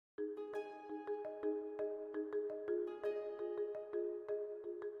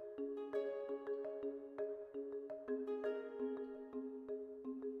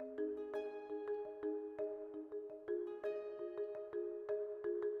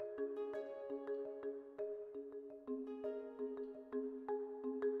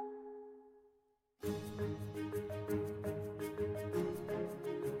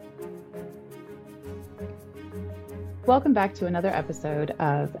Welcome back to another episode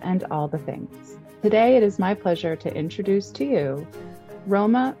of And All the Things. Today it is my pleasure to introduce to you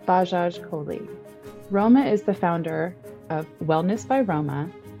Roma Bajaj Kohli. Roma is the founder of Wellness by Roma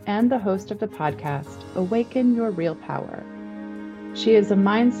and the host of the podcast Awaken Your Real Power. She is a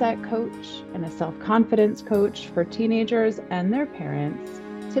mindset coach and a self-confidence coach for teenagers and their parents,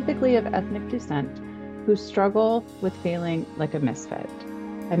 typically of ethnic descent, who struggle with feeling like a misfit.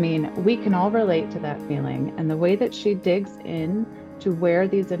 I mean, we can all relate to that feeling, and the way that she digs in to where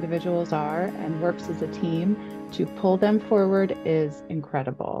these individuals are and works as a team to pull them forward is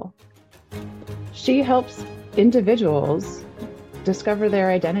incredible. She helps individuals discover their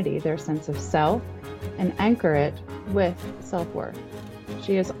identity, their sense of self, and anchor it with self-worth.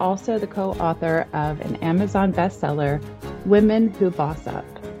 She is also the co-author of an Amazon bestseller, Women Who Boss Up.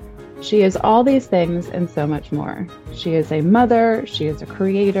 She is all these things and so much more. She is a mother, she is a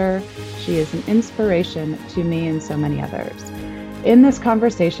creator, she is an inspiration to me and so many others. In this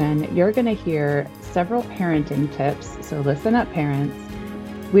conversation, you're going to hear several parenting tips, so listen up, parents.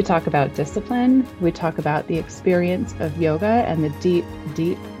 We talk about discipline, we talk about the experience of yoga and the deep,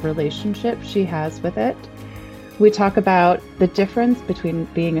 deep relationship she has with it. We talk about the difference between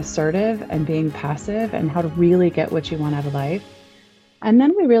being assertive and being passive and how to really get what you want out of life. And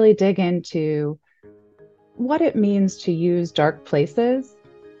then we really dig into what it means to use dark places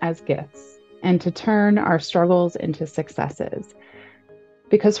as gifts and to turn our struggles into successes.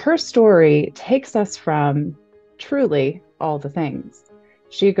 Because her story takes us from truly all the things.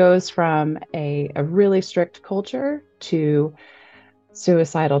 She goes from a really strict culture to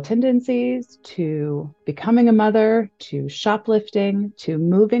suicidal tendencies, to becoming a mother, to shoplifting, to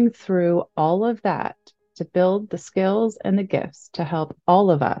moving through all of that to build the skills and the gifts to help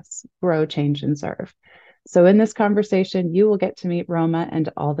all of us grow, change, and serve. So in this conversation, you will get to meet Roma and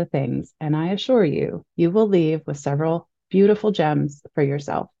all the things, and I assure you, you will leave with several beautiful gems for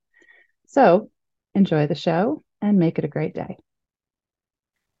yourself. So enjoy the show and make it a great day.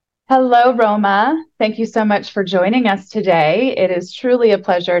 Hello, Roma. Thank you so much for joining us today. It is truly a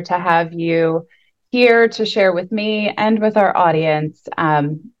pleasure to have you here to share with me and with our audience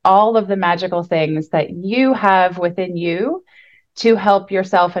all of the magical things that you have within you to help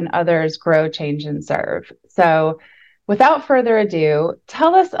yourself and others grow, change, and serve. So without further ado,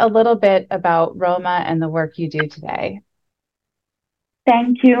 tell us a little bit about Roma and the work you do today.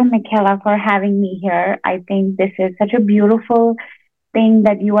 Thank you, Michaela, for having me here. I think this is such a beautiful thing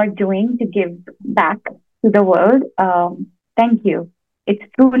that you are doing to give back to the world. Thank you. It's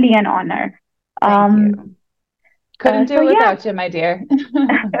truly an honor. Thank you. Couldn't do it without you, my dear.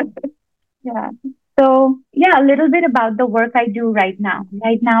 Yeah. So, a little bit about the work I do right now.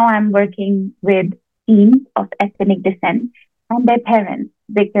 Right now, I'm working with teens of ethnic descent and their parents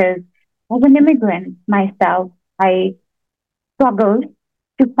because as an immigrant myself, I struggled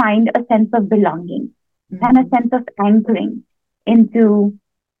to find a sense of belonging and a sense of anchoring into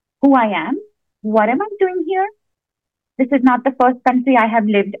who I am. What am I doing here? This is not the first country I have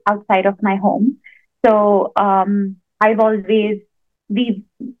lived outside of my home. So for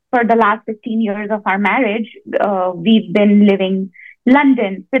the last 15 years of our marriage, we've been living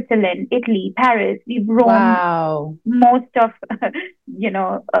London, Switzerland, Italy, Paris. We've roamed most of,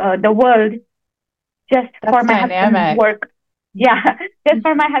 the world just for my husband's work. Yeah, just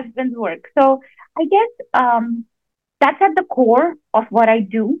for my husband's work. So I guess that's at the core of what I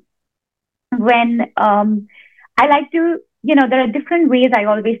do. When I like to, there are different ways I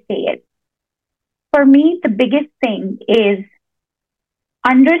always say it. For me, the biggest thing is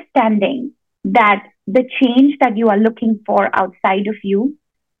understanding that the change that you are looking for outside of you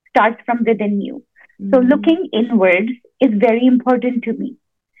starts from within you. So looking inwards is very important to me.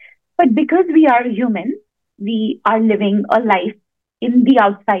 But because we are human, we are living a life in the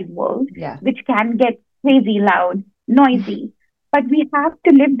outside world, which can get crazy, loud, noisy, but we have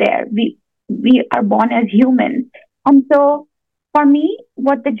to live there. We are born as humans. And so for me,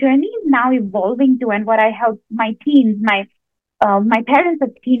 what the journey is now evolving to and what I help my teens, my parents of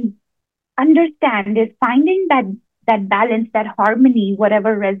teens understand is finding that balance, that harmony,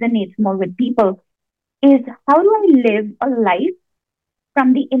 whatever resonates more with people, is how do I live a life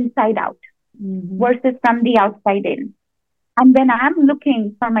from the inside out versus from the outside in. And when I'm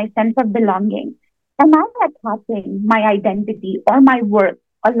looking for my sense of belonging, am I attaching my identity or my worth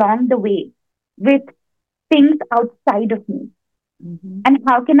along the way with things outside of me? And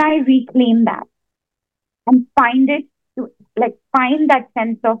how can I reclaim that and find that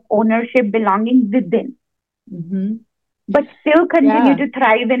sense of ownership, belonging within, but still continue to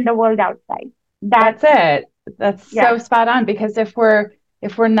thrive in the world outside? That's it. That's so spot on, because if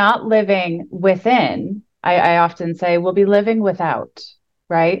we're not living within, I often say we'll be living without,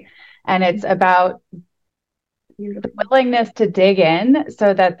 right? And it's about the willingness to dig in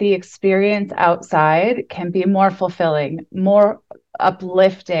so that the experience outside can be more fulfilling, more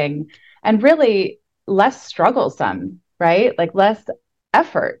uplifting, and really less strugglesome, right? Like less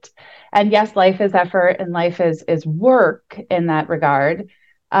effort. And yes, life is effort and life is work in that regard.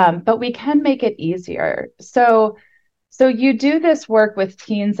 But we can make it easier. So you do this work with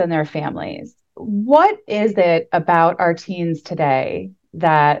teens and their families. What is it about our teens today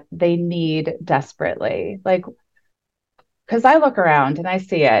that they need desperately? Like, because I look around and I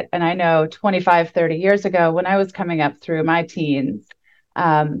see it, and I know 25, 30 years ago when I was coming up through my teens,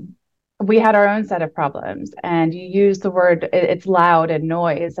 um, we had our own set of problems. And you use the word, it's loud and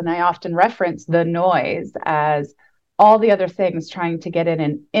noise. And I often reference the noise as all the other things trying to get in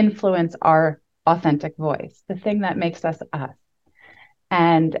and influence our authentic voice, the thing that makes us us.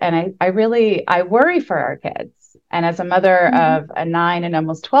 And I really I worry for our kids. And as a mother of a 9 and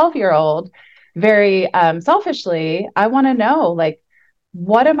almost 12-year-old, very selfishly, I want to know, like,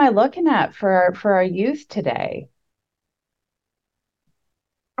 what am I looking at for our youth today?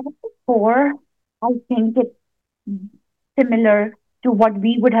 Or I think it's similar to what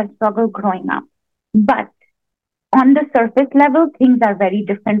we would have struggled growing up. But on the surface level, things are very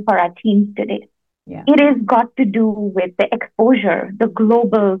different for our teens today. Yeah. It has got to do with the exposure, the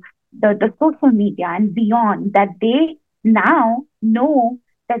global, the social media and beyond, that they now know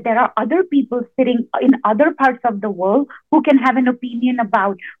that there are other people sitting in other parts of the world who can have an opinion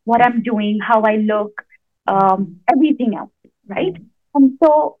about what I'm doing, how I look, everything else, right? And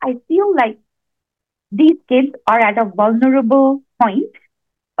so I feel like these kids are at a vulnerable point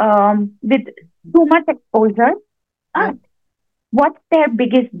with too much exposure. But what's their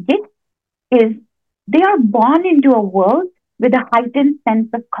biggest gift is they are born into a world with a heightened sense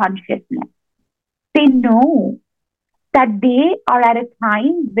of consciousness. They know that they are at a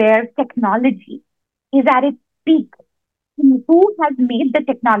time where technology is at its peak. And who has made the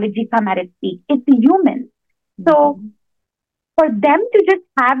technology come at its peak? It's the humans. So for them to just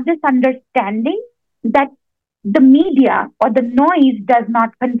have this understanding that the media or the noise does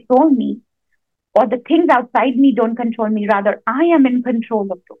not control me, or the things outside me don't control me, rather I am in control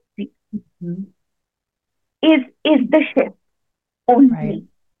of those things, is the shift only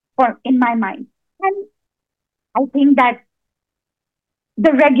for in my mind. And I think that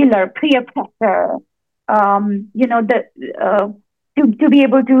the regular peer pressure, the to be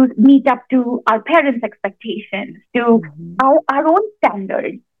able to meet up to our parents' expectations, to our own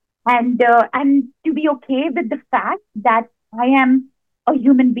standards, and to be okay with the fact that I am a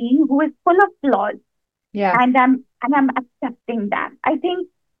human being who is full of flaws. Yeah. And I'm accepting that. I think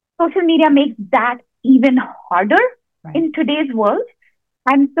social media makes that even harder in today's world.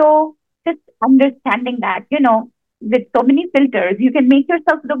 And so just understanding that, with so many filters, you can make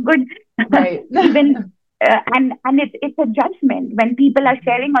yourself look good. Right. Even and it's a judgment. When people are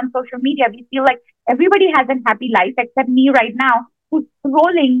sharing on social media, we feel like everybody has a happy life except me right now, who's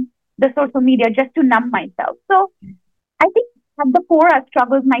scrolling the social media just to numb myself. So I think at the core, our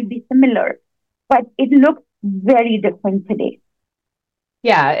struggles might be similar, but it looks very different today.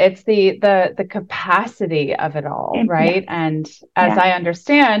 Yeah, it's the capacity of it all, right? Yeah. And as I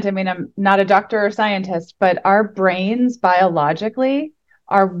understand, I mean, I'm not a doctor or scientist, but our brains biologically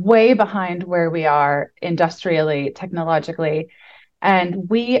are way behind where we are industrially, technologically, and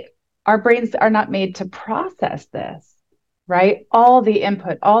our brains are not made to process this, right? All the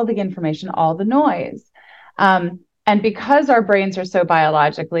input, all the information, all the noise. And because our brains are so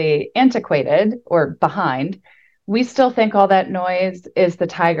biologically antiquated or behind, we still think all that noise is the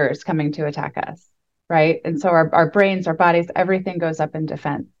tigers coming to attack us, right? And so our brains, our bodies, everything goes up in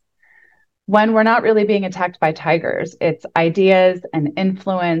defense. When we're not really being attacked by tigers, it's ideas and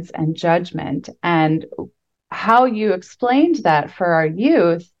influence and judgment. And how you explained that for our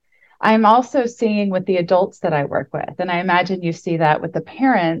youth, I'm also seeing with the adults that I work with. And I imagine you see that with the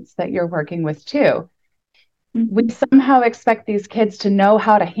parents that you're working with too. We somehow expect these kids to know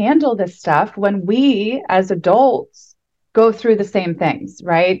how to handle this stuff when we as adults go through the same things,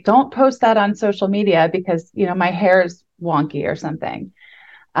 right? Don't post that on social media because, my hair's wonky or something.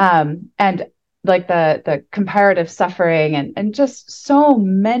 And like the comparative suffering and just so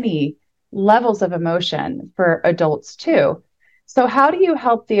many levels of emotion for adults too. So how do you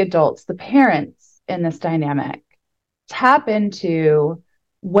help the adults, the parents in this dynamic, tap into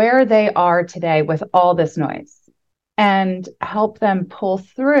where they are today with all this noise and help them pull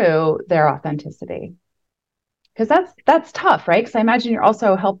through their authenticity? Because that's tough, right? Because I imagine you're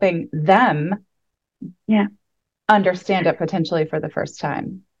also helping them understand it potentially for the first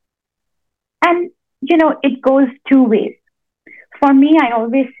time. And it goes two ways. For me, I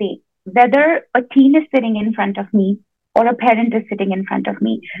always say, whether a teen is sitting in front of me or a parent is sitting in front of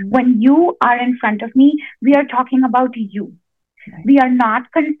me, Mhm. when you are in front of me, we are talking about you. Right. We are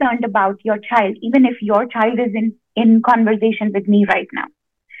not concerned about your child, even if your child is in conversation with me right now.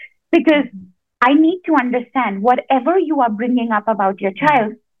 Because Mhm. I need to understand whatever you are bringing up about your Right.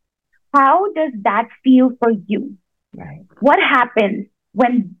 child, how does that feel for you? Right. What happens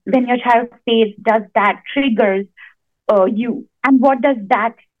when your child says, does that triggers you? And what does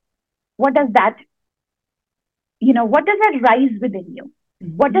that what does that rise within you?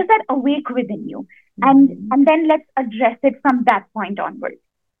 What Mhm. does that awake within you? and Mhm. and then let's address it from that point onwards.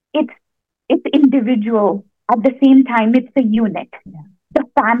 It's it's individual. At the same time, it's a unit. Yeah. The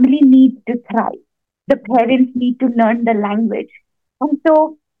family needs to thrive. The parents need to learn the language. And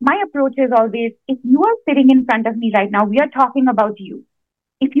so my approach is always, if you are sitting in front of me right now, we are talking about you.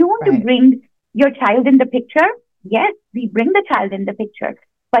 If you want to Right. bring your child in the picture, yes, we bring the child in the picture.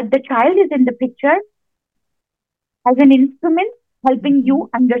 But the child is in the picture as an instrument helping Mhm. you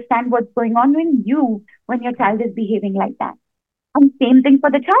understand what's going on in you when your child is behaving like that. And same thing for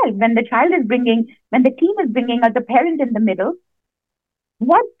the child. When the teen is bringing as a parent in the middle,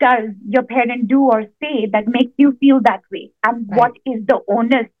 what does your parent do or say that makes you feel that way? And what Right. is the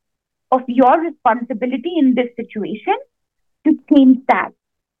onus of your responsibility in this situation to change that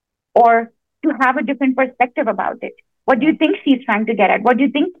or to have a different perspective about it? What do Yeah. you think she's trying to get at? What do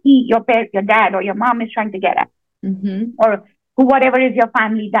you think your dad or your mom is trying to get at? Mhm. Or whatever is your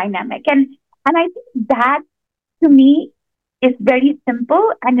family dynamic. And I think that to me is very simple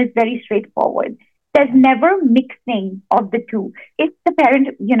and is very straightforward. There's Right. never mixing of the two. If the parent,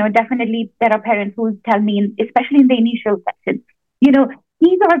 definitely there are parents who tell me, especially in the initial section, you know,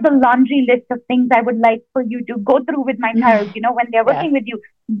 these are the laundry list of things I would like for you to go through with my child, when they're Yes. working with you,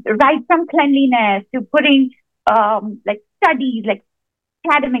 right from cleanliness to putting like studies, like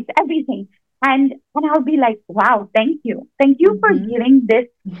academics, everything. And I'll be like, wow, thank you. Thank you for Mhm. giving this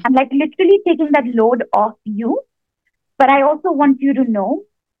and like literally taking that load off you. But I also want you to know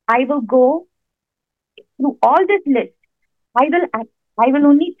I will go through all this list. I will I will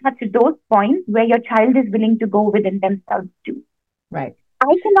only touch those points where your child is willing to go within themselves too. Right.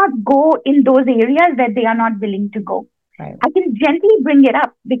 I cannot go in those areas where they are not willing to go. Right. I can gently bring it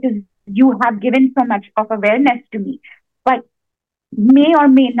up because you have given so much of awareness to me. But may or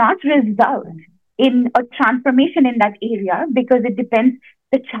may not result Right. in a transformation in that area because it depends.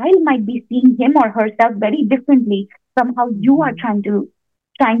 The child might be seeing him or herself very differently from how you are Mhm.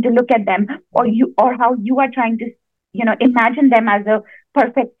 trying to look at them, or how you are trying to imagine them as a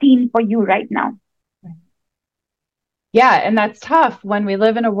perfect teen for you right now. Right. Yeah, and that's tough when we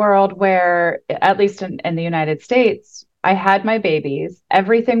live in a world where, at least in the United States, I had my babies,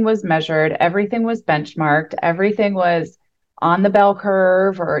 everything was measured, everything was benchmarked, everything was on the bell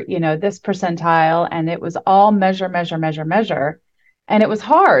curve or, this percentile, and it was all measure, measure, measure, measure. And it was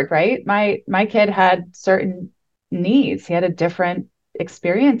hard, right? My kid had certain needs. He had a different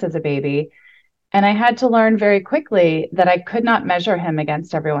experience as a baby. And I had to learn very quickly that I could not measure him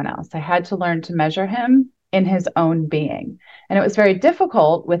against everyone else. I had to learn to measure him in his own being. And it was very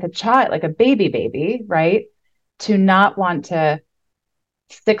difficult with a child, like a baby, right? To not want to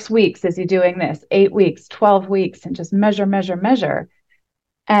 6 weeks, is he doing this? 8 weeks, 12 weeks, and just measure, measure, measure.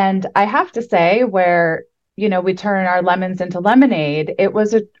 And I have to say, where, we turn our lemons into lemonade, it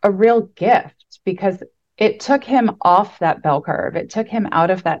was a real gift because it took him off that bell curve. It took him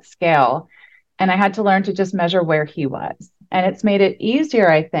out of that scale. And I had to learn to just measure where he was. And it's made it easier,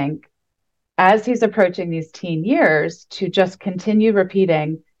 I think, as he's approaching these teen years to just continue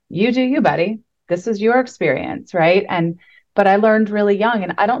repeating, you do you, buddy. This is your experience, right? But I learned really young,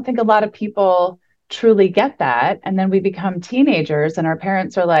 and I don't think a lot of people truly get that. And then we become teenagers, and our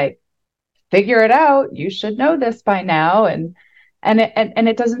parents are like, figure it out. You should know this by now. And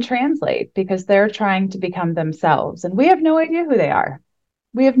it doesn't translate because they're trying to become themselves. And we have no idea who they are.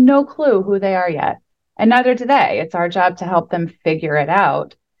 We have no clue who they are yet. And neither do they. It's our job to help them figure it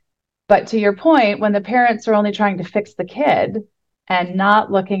out. But to your point, when the parents are only trying to fix the kid and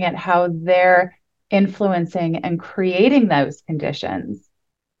not looking at how they're influencing and creating those conditions,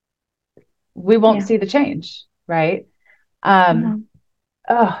 we won't Yeah. see the change, right? Um, No.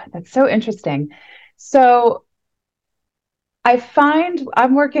 oh, that's so interesting. So I find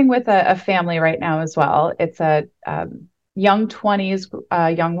I'm working with a family right now as well. It's a young 20s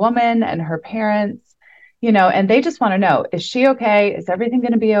young woman and her parents, and they just want to know, is she okay? Is everything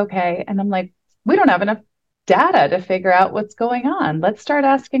going to be okay? And I'm like, we don't have enough data to figure out what's going on. Let's start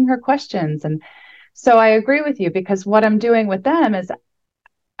asking her questions. And so I agree with you because what I'm doing with them is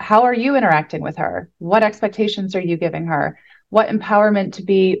how are you interacting with her? What expectations are you giving her? What empowerment to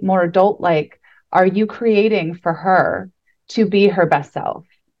be more adult like are you creating for her to be her best self?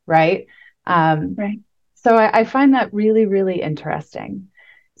 Right. Right. So I find that really, really interesting.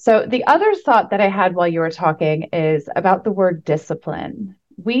 So the other thought that I had while you were talking is about the word discipline.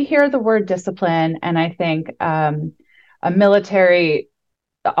 We hear the word discipline, and I think a military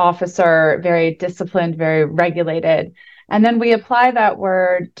officer, very disciplined, very regulated. And then we apply that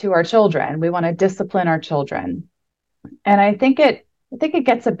word to our children. We want to discipline our children. And I think it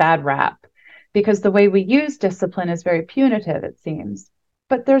gets a bad rap because the way we use discipline is very punitive, it seems.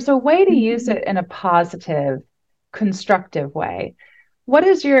 But there's a way to use Mhm. it in a positive, constructive way. What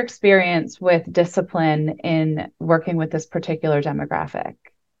is your experience with discipline in working with this particular demographic?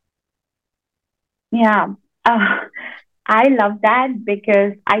 Yeah. Uh, I love that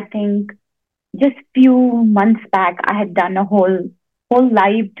because I think just few months back, I had done a whole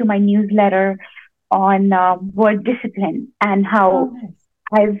live to my newsletter on word discipline and Oh, how nice.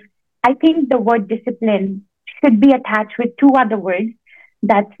 I've I think the word discipline should be attached with two other words.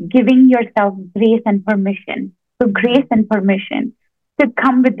 That's giving yourself grace and permission. So Mhm. grace and permission to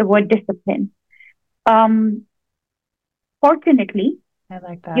come with the word discipline. Um, Fortunately, I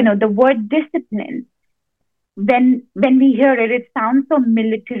like that. the word discipline, when we hear it, it sounds so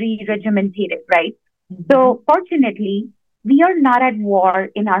military regimentated, right? Mhm. So fortunately, we are not at war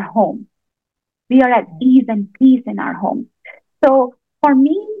in our home. We are at ease and peace in our home. So for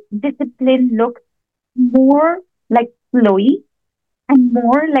me, discipline looks more like flowy and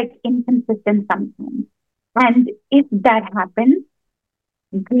more like inconsistent sometimes. And if that happens,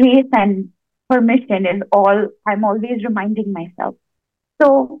 grace and permission is all I'm always reminding myself.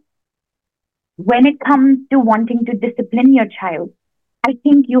 So when it comes to wanting to discipline your child, I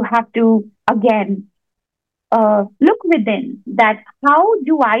think you have to, again, look within that how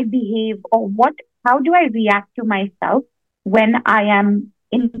do I behave or how do I react to myself when I am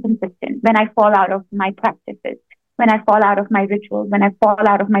inconsistent, when I fall out of my practices, when I fall out of my rituals, when I fall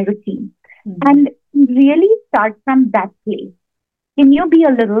out of my routine. Mhm. And really start from that place. Can you be a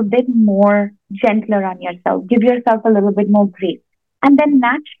little bit more gentler on yourself? Give yourself a little bit more grace. And then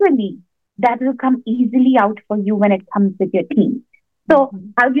naturally, that will come easily out for you when it comes with your team. So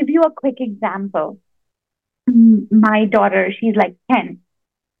Mhm. I'll give you a quick example. My daughter, she's like 10.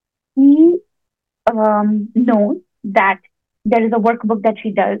 She knows that there is a workbook that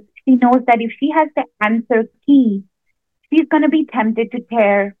she does. She knows that if she has the answer key, she's going to be tempted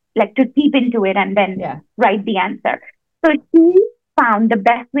to to deep into it and then Yeah. write the answer. So she found the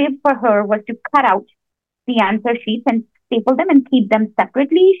best way for her was to cut out the answer sheets and staple them and keep them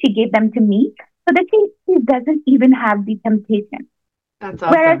separately. She gave them to me so that she doesn't even have the temptation. That's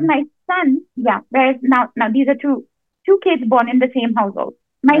Whereas awesome. my son, yeah, whereas now these are two kids born in the same household.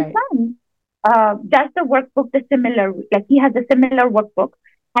 My Right. son does the workbook the similar, like he has a similar workbook,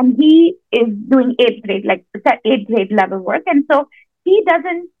 and he is doing eighth grade, like eighth grade level work, and so he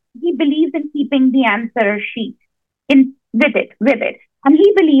doesn't. He believes in keeping the answer sheet in with it, and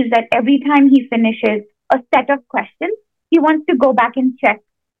he believes that every time he finishes a set of questions, he wants to go back and check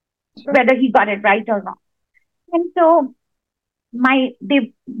Sure. whether he got it right or wrong. And so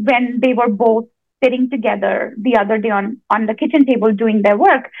they when they were both sitting together the other day on the kitchen table doing their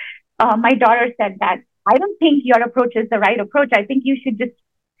work, my daughter said that I don't think your approach is the right approach. I think you should just,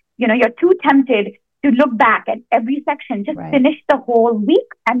 you're too tempted to look back at every section, just Right. finish the whole week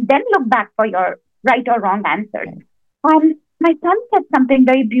and then look back for your right or wrong answers. Right. My son said something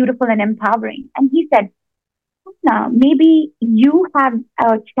very beautiful and empowering, and he said, now maybe you have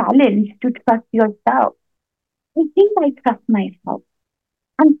a challenge to trust yourself. I think I trust myself.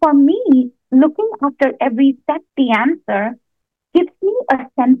 And for me, looking after every step, the answer gives me a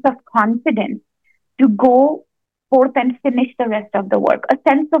sense of confidence to go forth and finish the rest of the work, a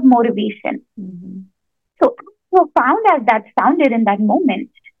sense of motivation. Mhm. So, as profound as that sounded in that moment,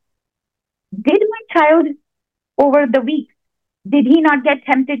 did my child over the weeks, did he not get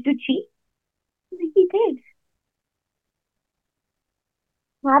tempted to cheat? He did.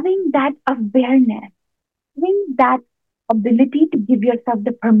 Having that awareness, having that ability to give yourself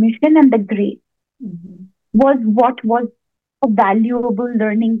the permission and the grace Mhm. was what was a valuable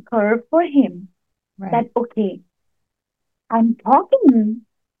learning curve for him. That, Right. okay, I'm talking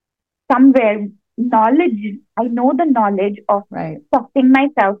somewhere knowledge, I know the knowledge of Right. trusting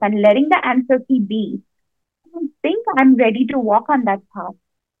myself and letting the answer key be. I think I'm ready to walk on that path.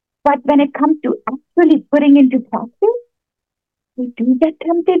 But when it comes to actually putting into practice, we do get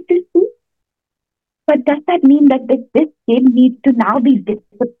tempted to see. But does that mean that this kid needs to now be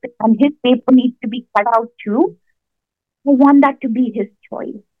disciplined and his paper needs to be cut out too? I want that to be his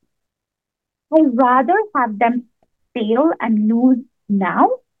choice. I'd rather have them fail and lose now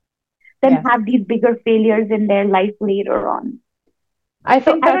than Yes. have these bigger failures in their life later on. I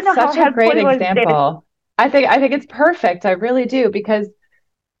So think I don't that's know how such a helpful great was this. example. I think it's perfect. I really do, because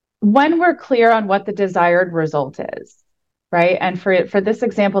when we're clear on what the desired result is, right? And for this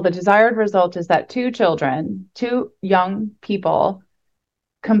example, the desired result is that two young people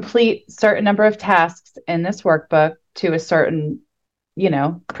complete certain number of tasks in this workbook to a certain,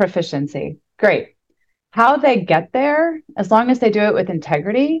 proficiency. Great. How they get there, as long as they do it with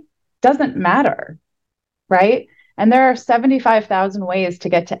integrity, doesn't matter, right? And there are 75,000 ways to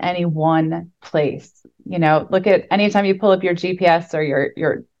get to any one place. Look at anytime you pull up your GPS or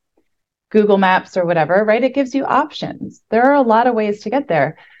your Google Maps or whatever, right? It gives you options. There are a lot of ways to get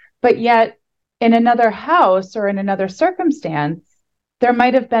there. But yet, in another house or in another circumstance, there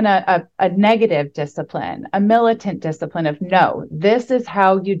might have been a negative discipline, a militant discipline of no, this is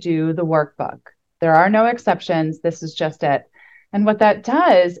how you do the workbook. There are no exceptions. This is just it. And what that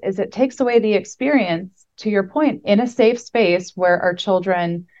does is it takes away the experience, to your point, in a safe space where our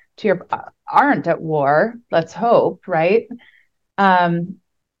children aren't at war, let's hope, right?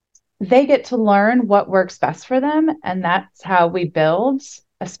 They get to learn what works best for them. And that's how we build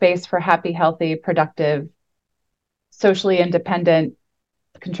a space for happy, healthy, productive, socially independent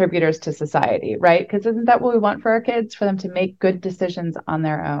contributors to society, right? Because isn't that what we want for our kids, for them to make good decisions on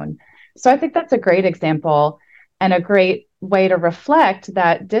their own? So I think that's a great example and a great way to reflect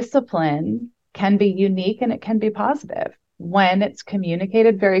that discipline can be unique and it can be positive when it's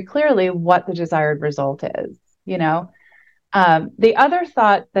communicated very clearly what the desired result is, The other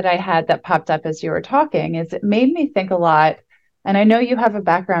thought that I had that popped up as you were talking is it made me think a lot, and I know you have a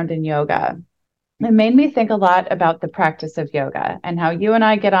background in yoga. It made me think a lot about the practice of yoga and how you and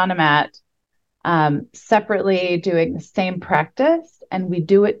I get on a mat separately doing the same practice, and we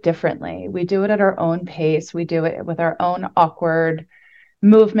do it differently. We do it at our own pace. We do it with our own awkward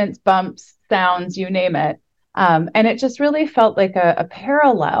movements, bumps, sounds, you name it. And it just really felt like a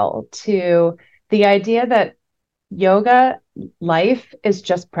parallel to the idea that yoga life is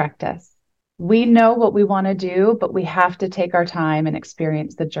just practice. We know what we want to do, but we have to take our time and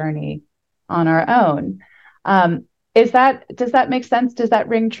experience the journey on our own. Does that make sense? Does that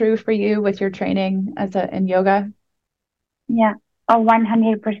ring true for you with your training in yoga? Yeah,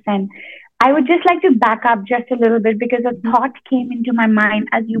 100%. I would just like to back up just a little bit because a thought came into my mind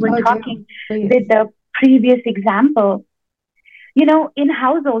as you were talking with the previous example. In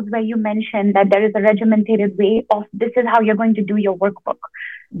households where you mentioned that there is a regimented way of this is how you're going to do your workbook.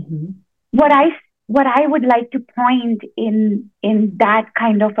 Mm-hmm. What I would like to point in that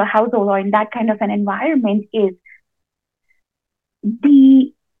kind of a household or in that kind of an environment is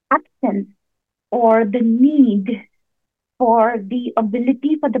the absence or the need for the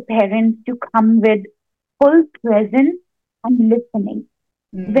ability for the parents to come with full presence and listening.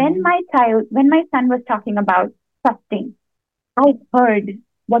 Mm-hmm. When my son was talking about trusting, I heard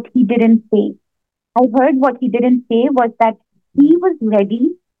what he didn't say. I heard what he didn't say was that he was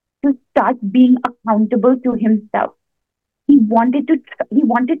ready to start being accountable to himself. He wanted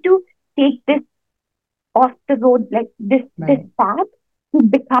to take this off the road, like this path, to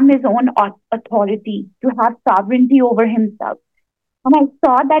become his own authority, to have sovereignty over himself. And I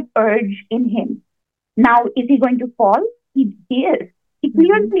saw that urge in him. Now, is he going to fall? He is. He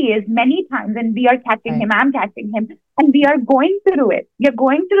clearly is many times, and we are catching him, I'm catching him, and we are going through it. We are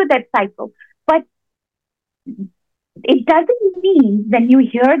going through that cycle. But it doesn't mean when you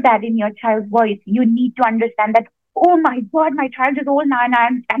hear that in your child's voice, you need to understand that, oh my God, my child is old now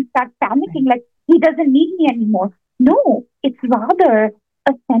and start panicking like he doesn't need me anymore. No, it's rather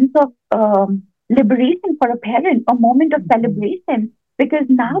a sense of liberation for a parent, a moment of celebration, because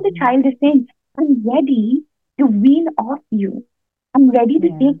now the child is saying, I'm ready to wean off you. I'm ready to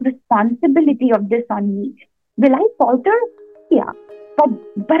take responsibility of this on me. Will I falter? Yeah.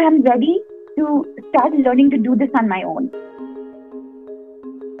 But I'm ready to start learning to do this on my own.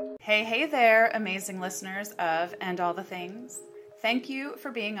 Hey there, amazing listeners of And All the Things. Thank you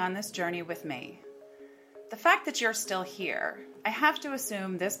for being on this journey with me. The fact that you're still here, I have to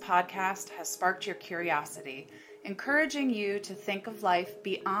assume this podcast has sparked your curiosity, encouraging you to think of life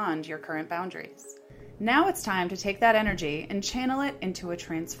beyond your current boundaries. Now it's time to take that energy and channel it into a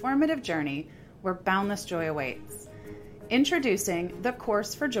transformative journey where boundless joy awaits. Introducing The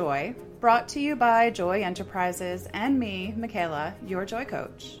Course for Joy, brought to you by Joy Enterprises and me, Michaela, your joy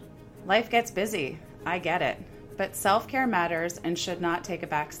coach. Life gets busy, I get it, but self-care matters and should not take a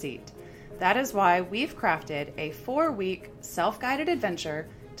back seat. That is why we've crafted a 4-week self-guided adventure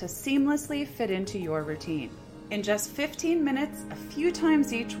to seamlessly fit into your routine. In just 15 minutes, a few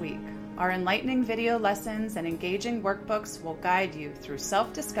times each week, Our enlightening video lessons and engaging workbooks will guide you through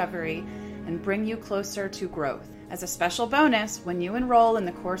self-discovery and bring you closer to growth. As a special bonus, when you enroll in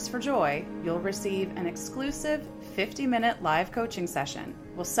the Course for Joy, you'll receive an exclusive 50-minute live coaching session.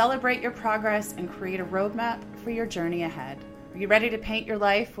 We'll celebrate your progress and create a roadmap for your journey ahead. Are you ready to paint your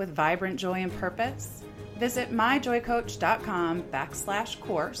life with vibrant joy and purpose? Visit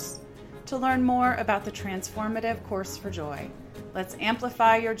myjoycoach.com/course to learn more about the transformative Course for Joy. Let's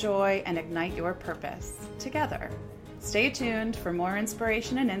amplify your joy and ignite your purpose together. Stay tuned for more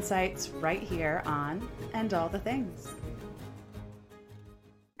inspiration and insights right here on And All the Things.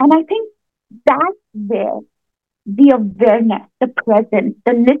 And I think that's where the awareness, the presence,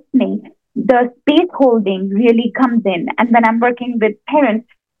 the listening, the space holding really comes in. And when I'm working with parents,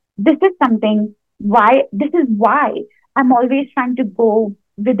 this is why I'm always trying to go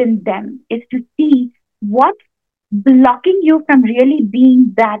within them, is to see what's blocking you from really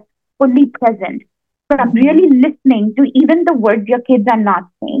being that fully present, from really listening to even the words your kids are not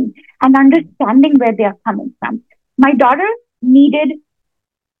saying and understanding where they are coming from. My daughter needed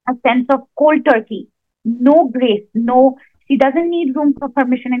a sense of cold turkey, no grace, she doesn't need room for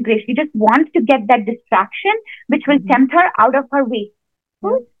permission and grace. She just wants to get that distraction, which will tempt her out of her way.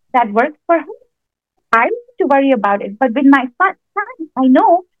 So that works for her. I don't have to worry about it. But with my son, I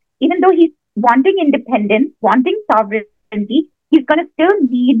know, even though he's wanting independence, wanting sovereignty, he's going to still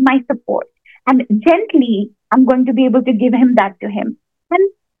need my support. And gently, I'm going to be able to give him that to him.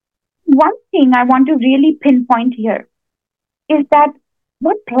 And one thing I want to really pinpoint here is that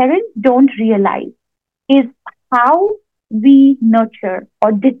what parents don't realize is how we nurture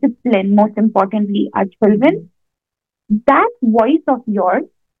or discipline, most importantly, our children. That voice of yours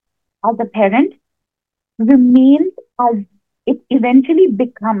as a parent remains as it eventually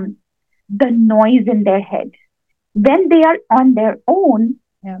becomes the noise in their head. When they are on their own,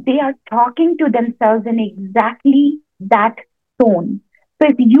 they are talking to themselves in exactly that tone. So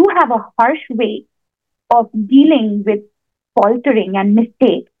if you have a harsh way of dealing with faltering and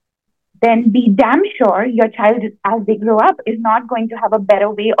mistakes, then be damn sure your child, as they grow up, is not going to have a better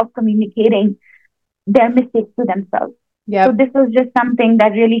way of communicating their mistakes to themselves. So this was just something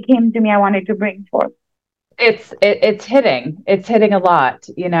that really came to me. I wanted to bring forth. It's hitting a lot.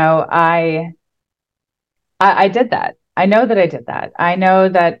 You know, I did that. I know that I did that. I know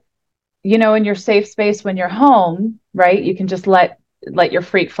that, you know, in your safe space when you're home, right, you can just let your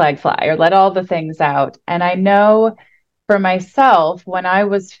freak flag fly or let all the things out. And I know for myself, when I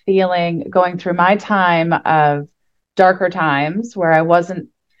was going through my time of darker times where I wasn't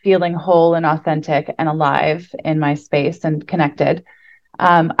feeling whole and authentic and alive in my space and connected,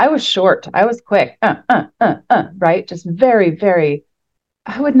 I was short. I was quick, right? Just very, very,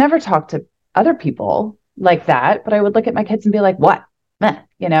 I would never talk to other people like that, but I would look at my kids and be like, what? Meh,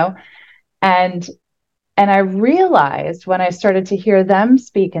 you know? And I realized when I started to hear them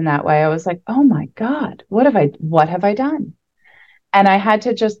speak in that way, I was like, oh my God, what have I done? And I had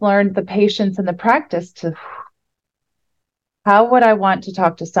to just learn the patience and the practice to, how would I want to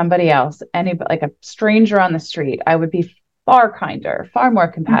talk to somebody else, like a stranger on the street? I would be far kinder, far more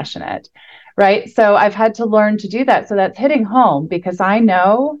compassionate, right? So I've had to learn to do that. So that's hitting home because I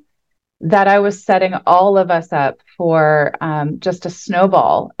know that I was setting all of us up for just a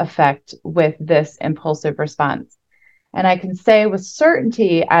snowball effect with this impulsive response. And I can say with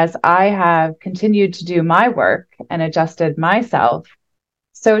certainty, as I have continued to do my work and adjusted myself,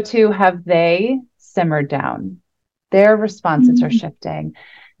 so too have they simmered down. Their responses are shifting.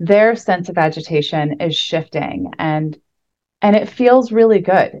 Their sense of agitation is shifting. And it feels really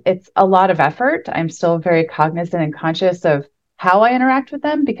good. It's a lot of effort. I'm still very cognizant and conscious of how I interact with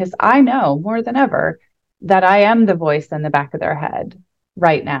them because I know more than ever that I am the voice in the back of their head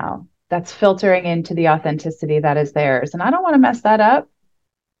right now that's filtering into the authenticity that is theirs. And I don't want to mess that up.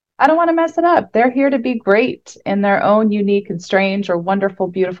 I don't want to mess it up. They're here to be great in their own unique and strange or wonderful,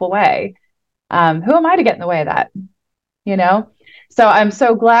 beautiful way. Who am I to get in the way of that? You know? So I'm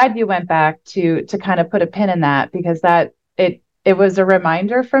so glad you went back to kind of put a pin in that because it was a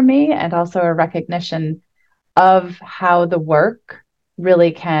reminder for me and also a recognition of how the work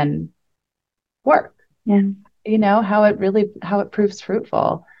really can work. Yeah. You know, how it proves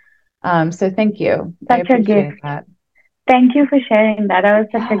fruitful. So thank you. Such a gift. That. Thank you for sharing that. That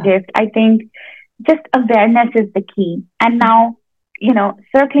was such a gift. I think just awareness is the key. And now, you know,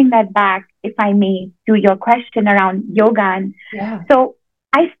 circling that back, if I may, to your question around yoga. So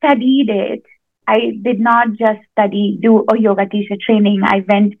I studied it. I did not just do a yoga teacher training. I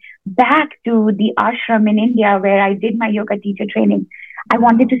went back to the ashram in India where I did my yoga teacher training. I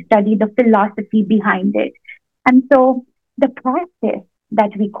wanted to study the philosophy behind it. And so the practice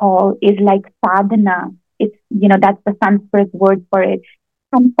that we call is like sadhana. It's, that's the Sanskrit word for it.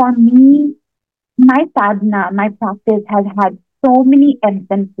 And for me, my sadhana, my practice has had so many ebbs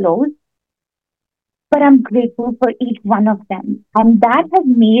and flows, but I'm grateful for each one of them. And that has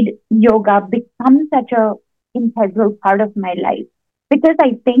made yoga become such a integral part of my life. Because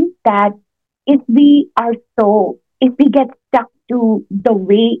I think that if we get stuck to the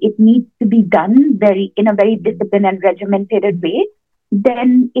way it needs to be done in a very disciplined and regimented way,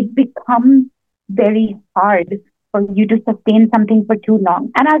 then it becomes very hard for you to sustain something for too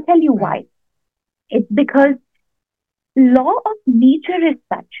long. And I'll tell you why. It's because law of nature is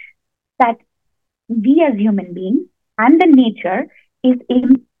such that we as human beings and the nature is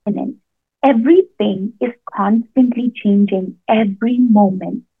infinite. Everything is constantly changing every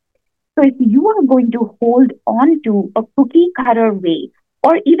moment. So if you are going to hold on to a cookie cutter way,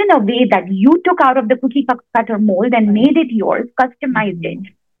 or even a way that you took out of the cookie cutter mold and made it yours, customized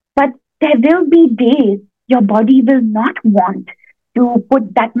it, but there will be days your body will not want to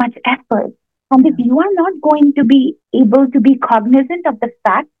put that much effort. And if you are not going to be able to be cognizant of the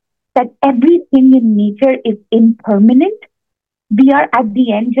fact that everything in nature is impermanent, we are at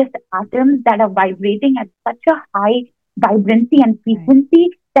the end just atoms that are vibrating at such a high vibrancy and frequency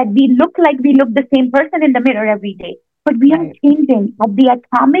that we look like we look the same person in the mirror every day. But we are changing at the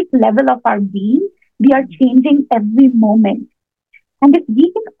atomic level of our being. We are changing every moment. And if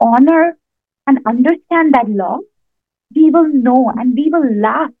we can honor and understand that law, we will know and we will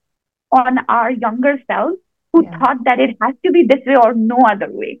laugh on our younger selves who thought that it has to be this way or no other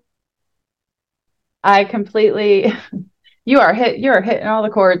way. I completely, you're hitting all the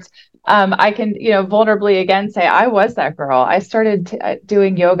chords. I can, vulnerably again say I was that girl. I started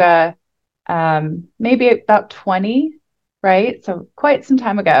doing yoga maybe about 20, right? So quite some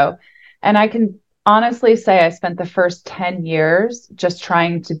time ago. And I can honestly say I spent the first 10 years just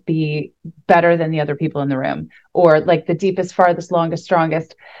trying to be better than the other people in the room, or like the deepest, farthest, longest,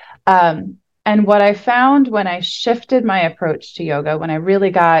 strongest. And what I found when I shifted my approach to yoga, when I really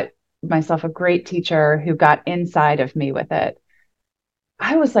got myself a great teacher who got inside of me with it,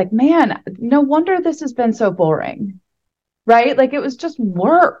 I was like, man, no wonder this has been so boring, right? Like it was just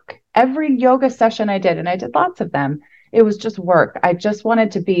work. Every yoga session I did, and I did lots of them, it was just work. I just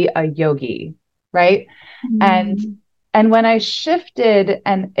wanted to be a yogi, right? And when I shifted,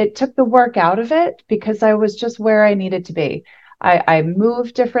 and it took the work out of it because I was just where I needed to be. I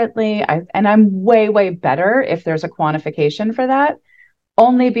moved differently, and I'm way, way better if there's a quantification for that,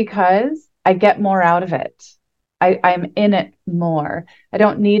 only because I get more out of it. I'm in it more. I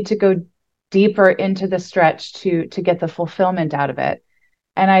don't need to go deeper into the stretch to get the fulfillment out of it.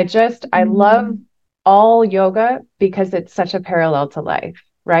 And I love all yoga because it's such a parallel to life,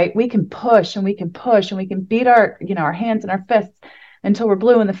 right? We can push and we can push and we can beat our hands and our fists until we're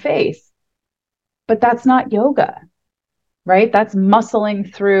blue in the face. But that's not yoga, right? That's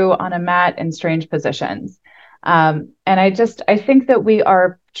muscling through on a mat in strange positions. And I think that we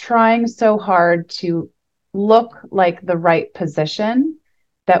are trying so hard to look like the right position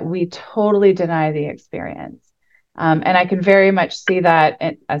that we totally deny the experience. And I can very much see that,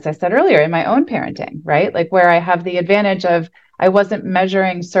 as I said earlier, in my own parenting, right? Like where I have the advantage of I wasn't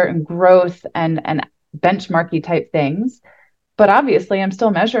measuring certain growth and benchmarky type things, but obviously I'm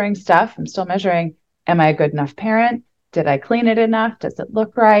still measuring stuff. I'm still measuring, am I a good enough parent? Did I clean it enough? Does it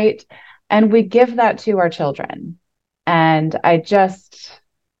look right? And we give that to our children. And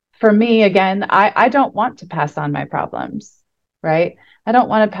for me, again, I don't want to pass on my problems, right? I don't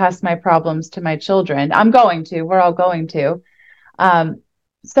want to pass my problems to my children. We're all going to.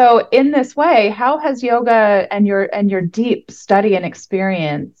 So in this way, how has yoga and your deep study and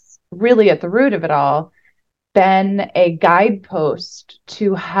experience really at the root of it all been a guidepost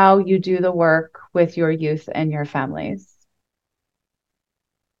to how you do the work with your youth and your families?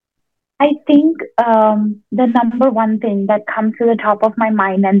 I think the number one thing that comes to the top of my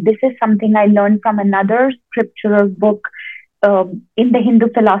mind, and this is something I learned from another scriptural book in the Hindu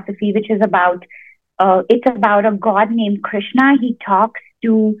philosophy, which is about a god named Krishna. He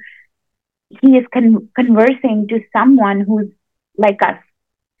is conversing to someone who's like us.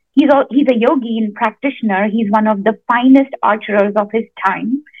 He's a yogi and practitioner. He's one of the finest archers of his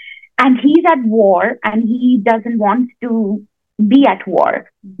time. And he's at war, and he doesn't want to be at war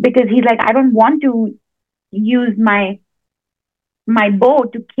because he's like, I don't want to use my bow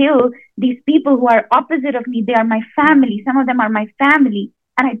to kill these people who are opposite of me. They are my family. Some of them are my family,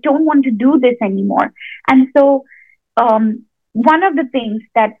 and I don't want to do this anymore. And so one of the things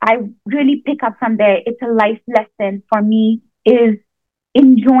that I really pick up from there, it's a life lesson for me, is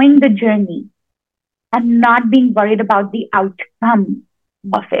enjoying the journey and not being worried about the outcome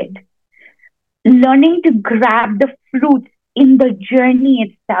of it. Learning to grab the fruits in the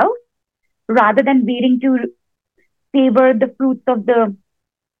journey itself rather than waiting to savor the fruits of the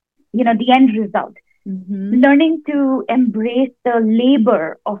end result. Learning to embrace the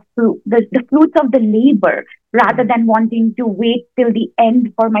labor of fruit, the fruits of the labor, rather than wanting to wait till the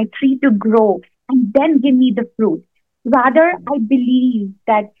end for my tree to grow and then give me the fruit. Rather, I believe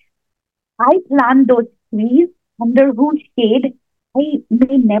that I plant those trees under whose shade I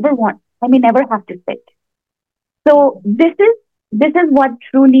may never have to sit. So this is what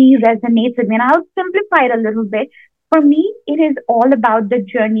truly resonates with me. And I'll simplify it a little bit. For me, it is all about the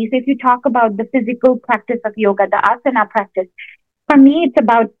journey. So if you talk about the physical practice of yoga, the asana practice, for me, it's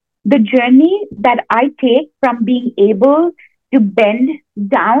about the journey that I take from being able to bend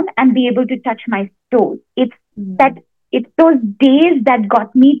down and be able to touch my toes. It's those days that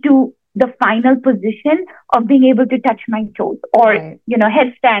got me to the final position of being able to touch my toes. Or, Right.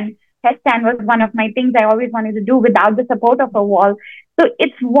 headstand. Headstand was one of my things I always wanted to do without the support of a wall. So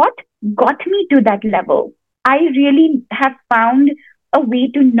it's what got me to that level. I really have found a way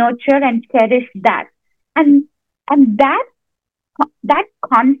to nurture and cherish that. And that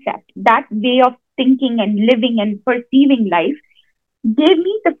concept, that way of thinking and living and perceiving life gave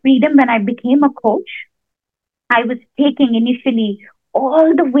me the freedom when I became a coach. I was taking initially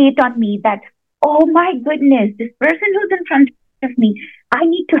all the weight on me that, oh my goodness, this person who's in front of me, I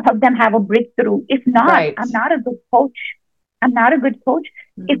need to help them have a breakthrough. If not, Right. I'm not a good coach. I'm not a good coach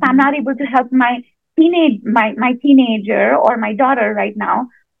if I'm not able to help my teenager or my daughter right now,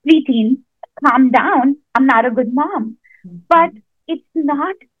 preteen, calm down. I'm not a good mom. But it's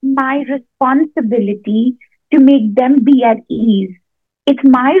not my responsibility to make them be at ease. It's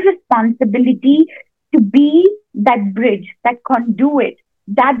my responsibility to be that bridge, that conduit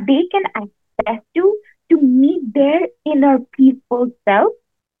that they can access to meet their inner peaceful self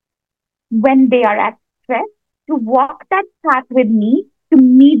when they are at stress, to walk that path with me, to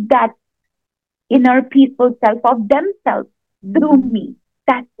meet that inner peaceful self of themselves through me.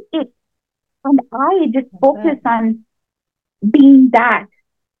 That's it. And I just focus on being that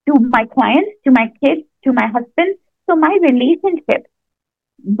to my clients, to my kids, to my husband. So my relationship,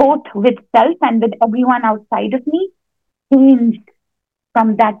 both with self and with everyone outside of me, changed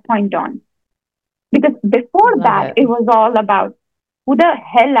from that point on. Because before that, it was all about who the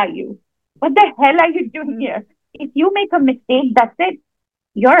hell are you? What the hell are you doing here? If you make a mistake, that's it.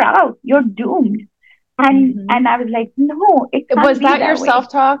 You're out. You're doomed. And I was like, no, it can't Was be that that your way.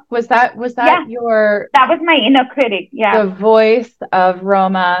 self-talk? Was that Yeah. your That was my inner critic. Yeah. the voice of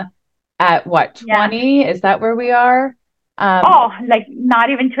Roma at what, Yeah. 20? Is that where we are? Oh, like not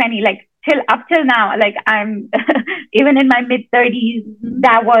even 20, like up till now, like I'm even in my mid 30s,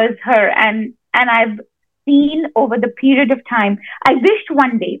 that was her. And I've seen over the period of time, I wished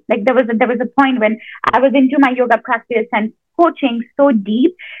one day, like there was a point when I was into my yoga practice and coaching so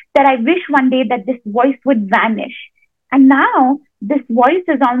deep that I wish one day that this voice would vanish. And now this voice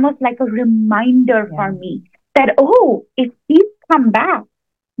is almost like a reminder for me that, oh, if she's come back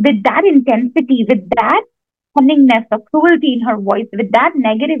with that intensity, with that cunningness or cruelty in her voice, with that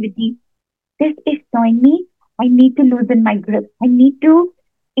negativity, this is showing me I need to loosen my grip. I need to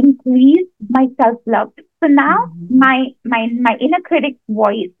increase my self-love. So now my inner critic's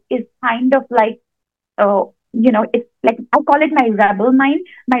voice is kind of like, it's like, I call it my rebel mind.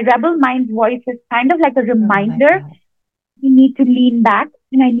 My rebel mind's voice is kind of like a reminder. I need to lean back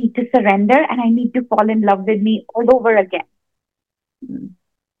and I need to surrender and I need to fall in love with me all over again.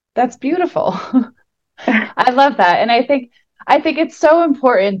 That's beautiful. I love that. And I think it's so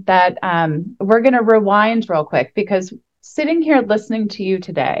important that we're going to rewind real quick, because sitting here listening to you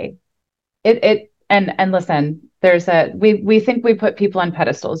today, and listen, we think we put people on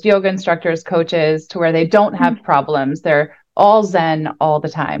pedestals, yoga instructors, coaches, to where they don't have problems. They're all Zen all the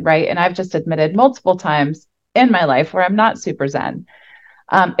time, right? And I've just admitted multiple times in my life where I'm not super Zen.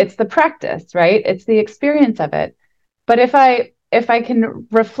 It's the practice, right? It's the experience of it. But if I can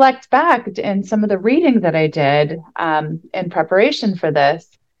reflect back in some of the reading that I did in preparation for this,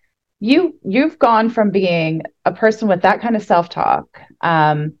 you've gone from being a person with that kind of self-talk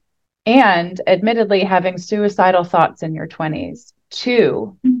and admittedly having suicidal thoughts in your 20s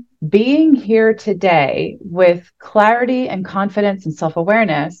to being here today with clarity and confidence and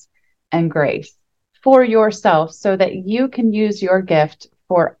self-awareness and grace for yourself so that you can use your gift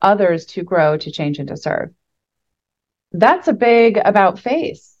for others to grow, to change, and to serve. That's a big about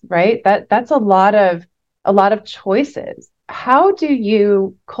face, right? That's a lot of choices. How do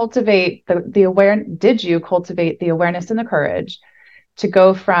you cultivate the awareness? Did you cultivate the awareness and the courage to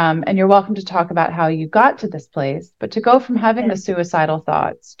go from, and you're welcome to talk about how you got to this place, but to go from having the Yes. suicidal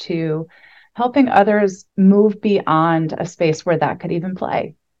thoughts to helping others move beyond a space where that could even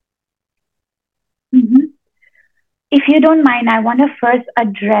play. Mhm. If you don't mind, I want to first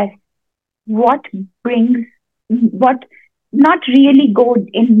address what brings, what, not really go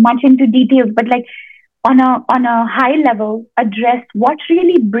in much into details, but like on a high level, address what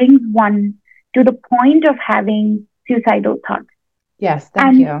really brings one to the point of having suicidal thoughts. Yes, thank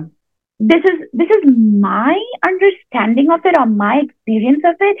And you. this is my understanding of it or my experience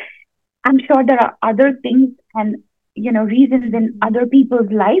of it. I'm sure there are other things and reasons in other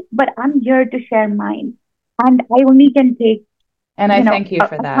people's life, but I'm here to share mine, and I only can take And I thank you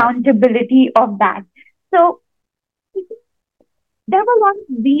for that. accountability of that. So there were a lot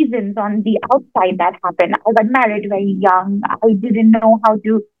of reasons on the outside that happened. I got married very young. I didn't know how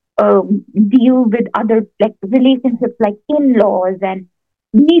to deal with other like relationships, like in-laws, and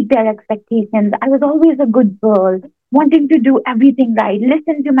meet their expectations. I was always a good girl, wanting to do everything right,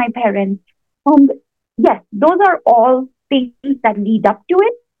 listen to my parents, and yes, those are all things that lead up to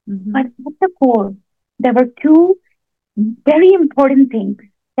it. Mm-hmm. But at the core, there were two very important things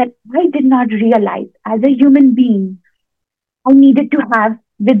that I did not realize as a human being I needed to have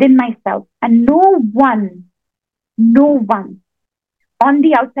within myself. And no one on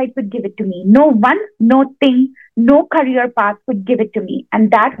the outside could give it to me. No one, no thing, no career path could give it to me. And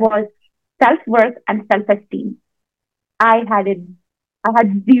that was self worth and self esteem. I had it, I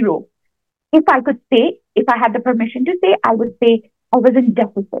had zero. If I could say, if I had the permission to say, I would say I was in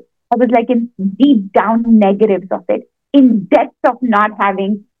deficit. I was like in deep down negatives of it, in depths of not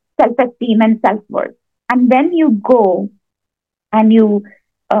having self esteem and self worth. And when you go and you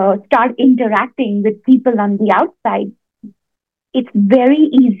start interacting with people on the outside, it's very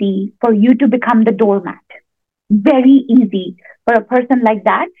easy for you to become the doormat. Very easy for a person like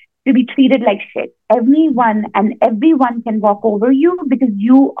that to be treated like shit. Anyone and everyone can walk over you because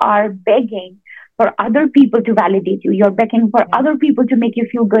you are begging for other people to validate you. You're begging for other people to make you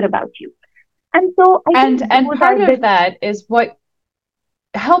feel good about you. And so I think and part of that is what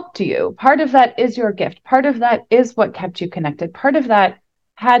helped you. Part of that is your gift. Part of that is what kept you connected. Part of that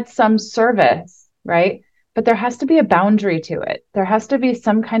had some service, right? But there has to be a boundary to it. There has to be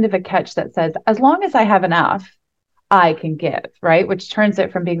some kind of a catch that says, as long as I have enough, I can give, right? Which turns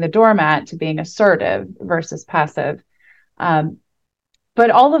it from being the doormat to being assertive versus passive. But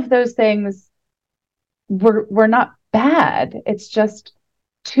all of those things were not bad. It's just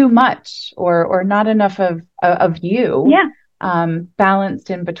too much or not enough of you. Yeah. Balanced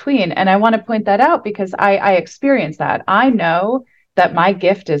in between. And I want to point that out because I experience that. I know that my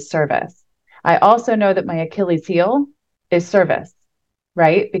gift is service. I also know that my Achilles heel is service,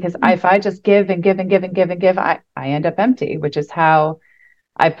 right? Because if I just give and give and give and give and give, I end up empty, which is how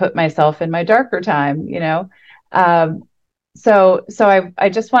I put myself in my darker time, So I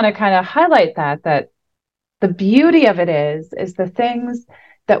just want to kind of highlight that the beauty of it is the things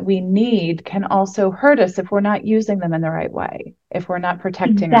that we need can also hurt us if we're not using them in the right way, if we're not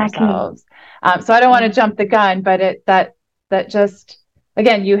protecting ourselves. So I don't want to jump the gun, but that just,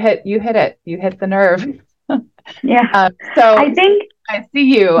 again, you hit the nerve. Yeah. So I think I see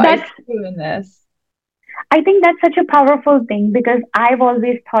you in this. I think that's such a powerful thing because I've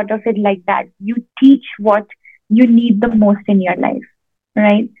always thought of it like that. You teach what you need the most in your life,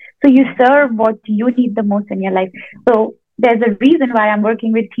 right? So you serve what you need the most in your life. So there's a reason why I'm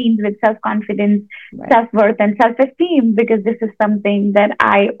working with teams with self-confidence, right, self-worth, and self-esteem, because this is something that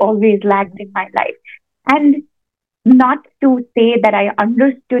I always lacked in my life. And not to say that I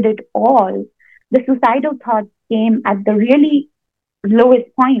understood it all, the suicidal thoughts came at the really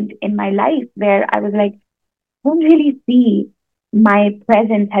lowest point in my life where I was like, I don't really see my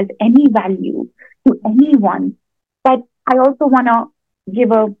presence has any value to anyone. But I also want to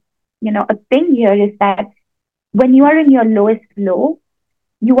give a thing here is that when you are in your lowest low,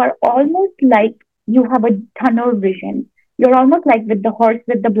 you are almost like you have a tunnel vision. You're almost like with the horse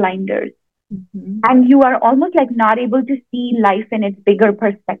with the blinders. Mm-hmm. And you are almost like not able to see life in its bigger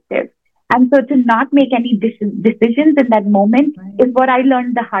perspective. And so to not make any decisions in that moment is what I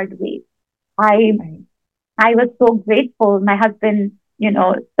learned the hard way. I was so grateful. My husband,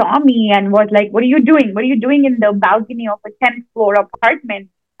 saw me and was like, what are you doing? What are you doing in the balcony of a 10th floor apartment?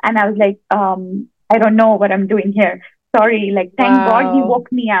 And I was like, I don't know what I'm doing here. Sorry. Like, thank God he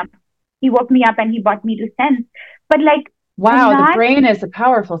woke me up. He woke me up and he brought me to sense. But like, wow, the brain is a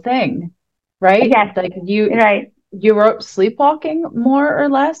powerful thing, right? Yes. Like you were sleepwalking more or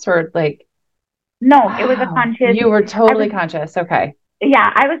less, or like, no, wow, it was a conscious. You were totally conscious. Okay.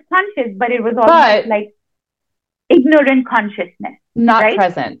 Yeah, I was conscious, but it was almost like ignorant consciousness. Not right?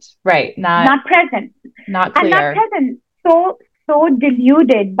 present. Right. Not present. Not And not clear. present. So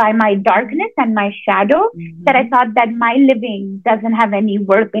deluded by my darkness and my shadow that I Mm-hmm. thought that my living doesn't have any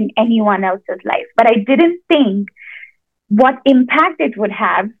worth in anyone else's life. But I didn't think what impact it would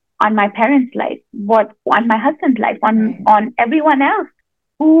have on my parents' life, what on my husband's life, Right. on everyone else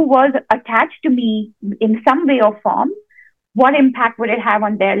who was attached to me in some way or form. What impact would it have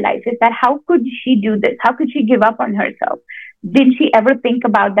on their life? Is that how could she do this? How could she give up on herself? Didn't she ever think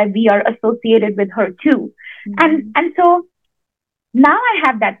about that we are associated with her too? Mm-hmm. And so now I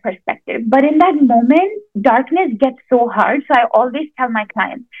have that perspective. But in that moment, darkness gets so hard. So I always tell my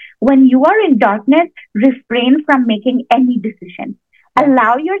clients, when you are in darkness, refrain from making any decision. Yes.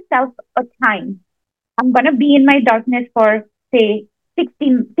 Allow yourself a time. I'm going to be in my darkness for, say,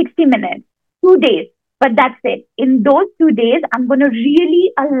 60 minutes, 2 days, but that's it. In those 2 days, I'm going to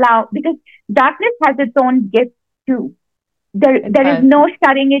really allow, because darkness has its own gifts too. There is no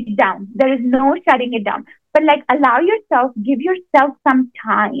shutting it down. There is no shutting it down. But like allow yourself, give yourself some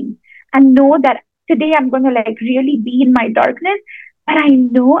time and know that today I'm going to like really be in my darkness, but I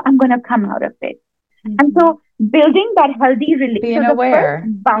know I'm going to come out of it. And Mm-hmm. so building that healthy Being so the first aware.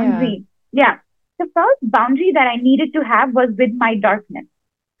 Yeah. boundary, yeah, the first boundary that I needed to have was with my darkness,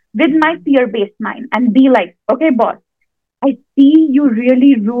 with my Mm-hmm. fear-based mind, and be like, okay, boss, I see you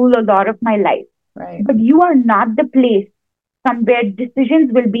really rule a lot of my life, Right. but you are not the place from where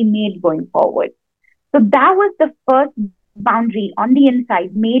decisions will be made going forward. So that was the first boundary on the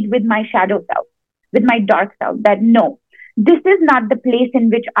inside made with my shadow self, with my dark self, that no, this is not the place in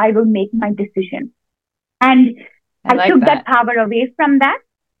which I will make my decision. And I I like took that that. power away from that.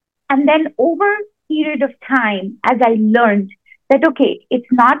 And then over a period of time, as I learned that, okay,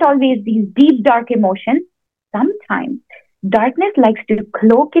 it's not always these deep, dark emotions. Sometimes darkness likes to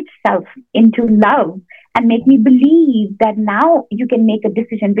cloak itself into love and make me believe that now you can make a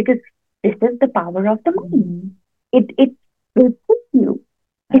decision because this is the power of the mind. Mm-hmm. It will push you.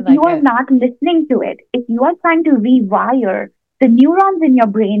 I If you like are it. not listening to it, if you are trying to rewire the neurons in your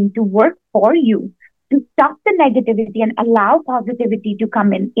brain to work for you, to stop the negativity and allow positivity to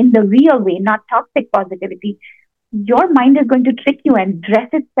come in the real way, not toxic positivity, your mind is going to trick you and dress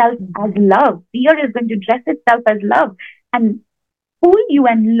itself as Mm-hmm. love. Fear is going to dress itself as love and pull you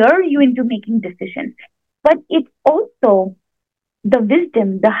and lure you into making decisions. But it's also the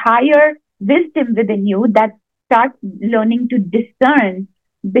wisdom, the higher wisdom within you that starts learning to discern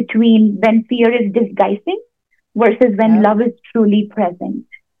between when fear is disguising versus when Yep. love is truly present.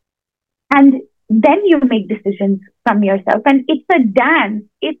 And then you make decisions from yourself. And it's a dance.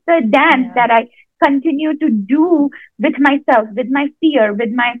 It's a dance Yeah. that I continue to do with myself, with my fear,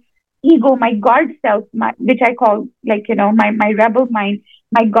 with my ego, my guard self, which I call like, my rebel mind,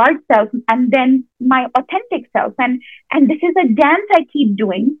 my guard self, and then my authentic self. And this is a dance I keep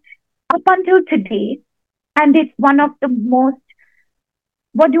doing up until today. And it's one of the most,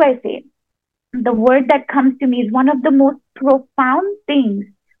 what do I say? The word that comes to me is one of the most profound things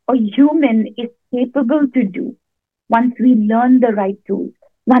a human is capable to do once we learn the right tools,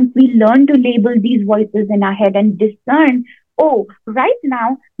 once we learn to label these voices in our head and discern, oh, right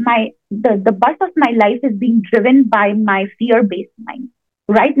now the bus of my life is being driven by my fear-based mind.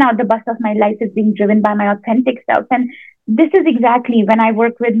 Right now the bus of my life is being driven by my authentic self. And this is exactly when I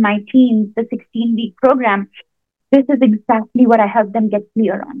work with my teams, the 16-week program, this is exactly what I help them get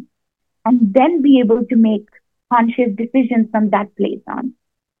clear on and then be able to make conscious decisions from that place on.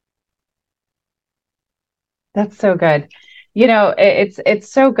 That's so good.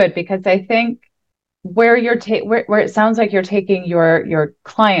 It's so good because I think where where it sounds like you're taking your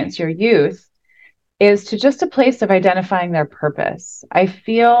clients, your youth, is to just a place of identifying their purpose. I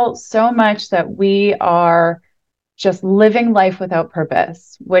feel so much that we are just living life without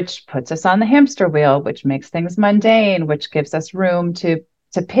purpose, which puts us on the hamster wheel, which makes things mundane, which gives us room to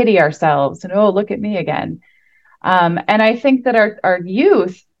pity ourselves and, oh, look at me again. And I think that our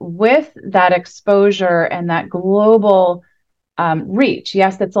youth, with that exposure and that global reach,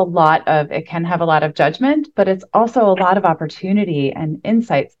 yes, it can have a lot of judgment, but it's also a lot of opportunity and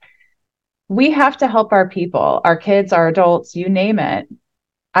insights. We have to help our people, our kids, our adults, you name it,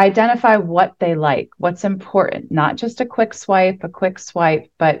 identify what they like, what's important, not just a quick swipe,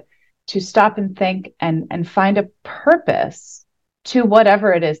 but to stop and think and find a purpose to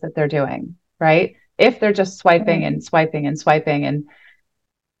whatever it is that they're doing, right? If they're just swiping Right. and swiping and swiping and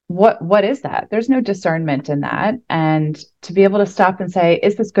what is that? There's no discernment in that. And to be able to stop and say,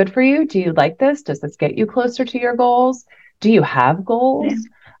 is this good for you? Do you like this? Does this get you closer to your goals? Do you have Yeah. goals?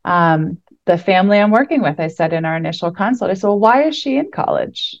 The family I'm working with, I said in our initial consult, I said, well, why is she in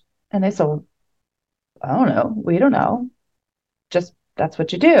college? And they said, well, I don't know. We don't know. that's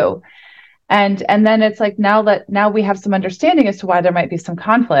what you do. And then it's like, now we have some understanding as to why there might be some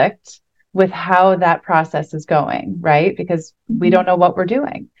conflict with how that process is going, right? Because we don't know what we're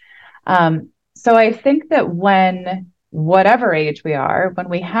doing. So I think that when, whatever age we are, when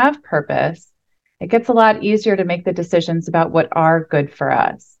we have purpose, it gets a lot easier to make the decisions about what are good for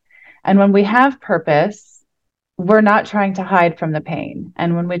us. And when we have purpose, we're not trying to hide from the pain.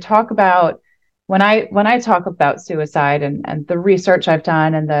 And when we talk about, when I talk about suicide and the research I've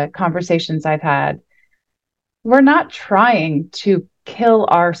done and the conversations I've had, we're not trying to kill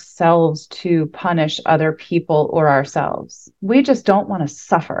ourselves to punish other people or ourselves. We just don't want to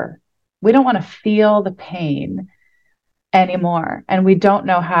suffer. We don't want to feel the pain anymore. And we don't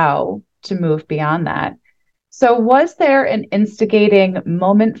know how to move beyond that. So was there an instigating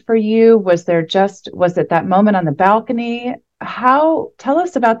moment for you? Was it that moment on the balcony? Tell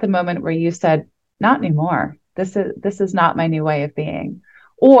us about the moment where you said, not anymore. This is not my new way of being.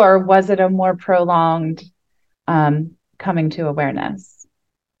 Or was it a more prolonged coming to awareness?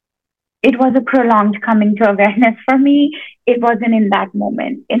 It was a prolonged coming to awareness for me. It wasn't in that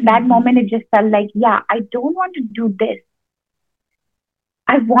moment. In that moment, it just felt like, yeah, I don't want to do this.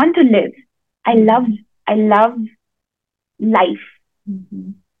 I want to live. I love life.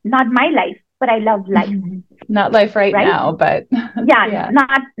 Not my life, but I love life. Not life right now, but yeah.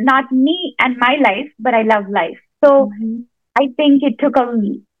 Not me and my life, but I love life. So I think it took a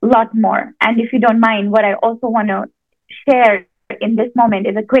lot more. And if you don't mind, what I also want to share in this moment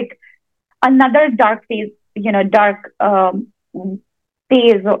is another dark phase,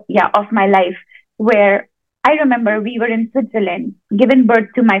 phase of my life, where I remember we were in Switzerland, giving birth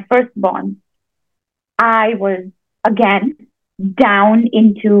to my firstborn. I was again down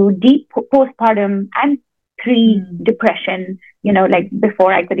into deep postpartum and pre-depression, like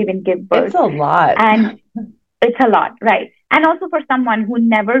before I could even give birth. It's a lot. And it's a lot, right? And also for someone who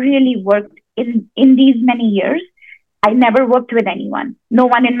never really worked in these many years, I never worked with anyone. No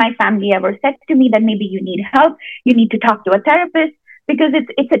one in my family ever said to me that maybe you need help, you need to talk to a therapist, because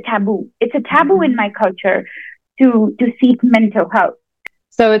it's a taboo. It's a taboo in my culture to seek mental health.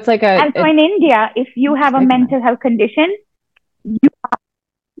 So it's like and so in India, if you have a mental health condition, you have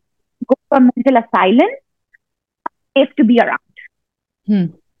to go to a mental asylum, safe to be around.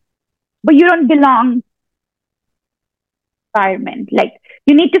 But you don't belong to the environment. Like,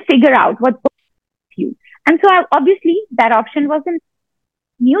 you need to figure out what works for you. And so obviously that option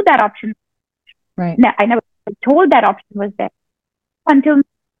knew that option. Right. No, I never told that option was there until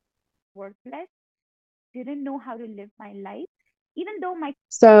worthless, didn't know how to live my life. Even though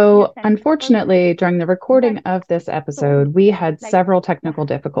So unfortunately, during the recording of this episode, we had several technical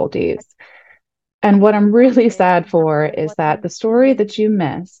difficulties. And what I'm really sad for is that the story that you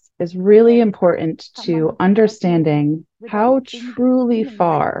missed is really important to understanding how truly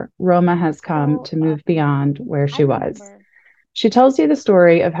far Roma has come to move beyond where she was. She tells you the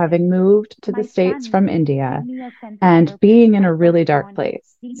story of having moved to the States from India and being in a really dark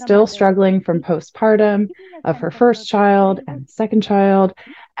place, still struggling from postpartum of her first child and second child,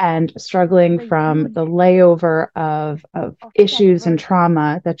 and struggling from the layover of issues and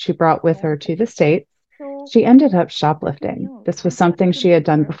trauma that she brought with her to the States. She ended up shoplifting. This was something she had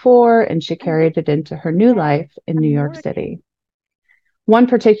done before, and she carried it into her new life in New York City. One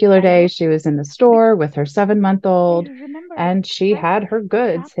particular day, she was in the store with her 7-month-old, and she had her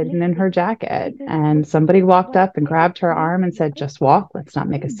goods hidden in her jacket. And somebody walked up and grabbed her arm and said, "Just walk, let's not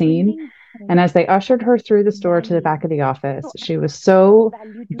make a scene." And as they ushered her through the store to the back of the office, she was so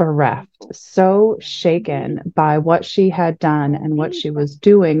bereft, so shaken by what she had done and what she was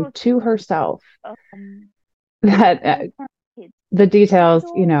doing to herself, that the details,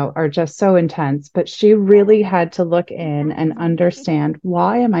 are just so intense. But she really had to look in and understand,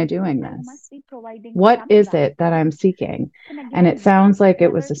 why am I doing this? What is it that I'm seeking? And it sounds like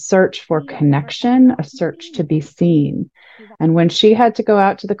it was a search for connection, a search to be seen. And when she had to go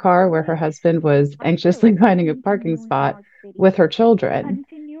out to the car where her husband was anxiously finding a parking spot with her children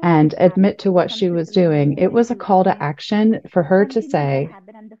and admit to what she was doing, it was a call to action for her to say,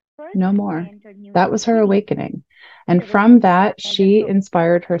 no more. That was her awakening. And from that, she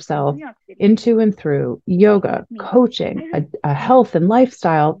inspired herself into and through yoga, coaching, a health and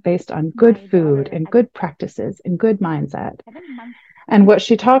lifestyle based on good food and good practices and good mindset. And what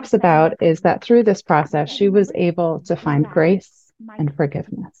she talks about is that through this process, she was able to find grace and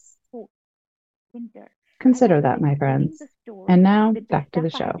forgiveness. Consider that, my friends. And now back to the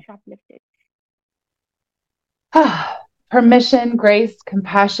show. Permission, grace,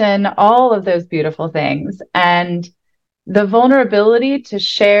 compassion, all of those beautiful things. And the vulnerability to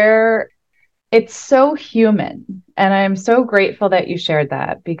share, it's so human. And I'm so grateful that you shared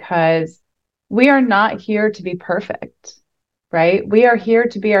that, because we are not here to be perfect, right? We are here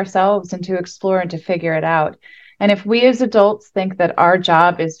to be ourselves and to explore and to figure it out. And if we as adults think that our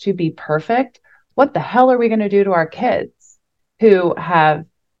job is to be perfect, what the hell are we going to do to our kids who have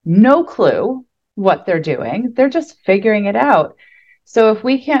no clue what they're doing? They're just figuring it out. So if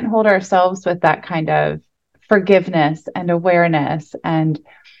we can't hold ourselves with that kind of forgiveness and awareness, and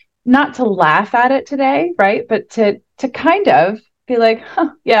not to laugh at it today, right? But to kind of be like, huh,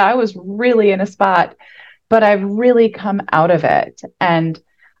 yeah, I was really in a spot, but I've really come out of it. And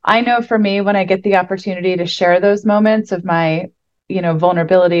I know for me, when I get the opportunity to share those moments of my,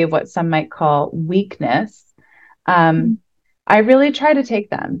 vulnerability, of what some might call weakness, I really try to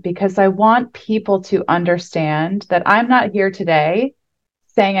take them, because I want people to understand that I'm not here today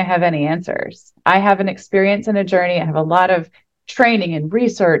saying I have any answers. I have an experience and a journey. I have a lot of training and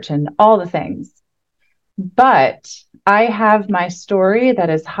research and all the things. But I have my story that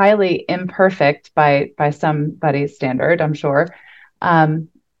is highly imperfect by somebody's standard, I'm sure.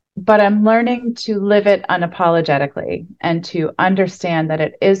 But I'm learning to live it unapologetically and to understand that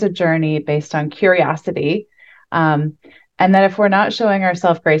it is a journey based on curiosity. And that if we're not showing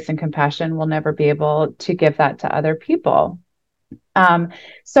ourselves grace and compassion, we'll never be able to give that to other people.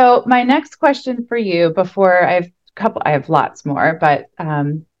 So my next question for you, before I have lots more, but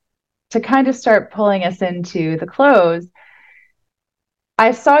to kind of start pulling us into the close,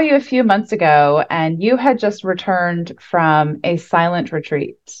 I saw you a few months ago and you had just returned from a silent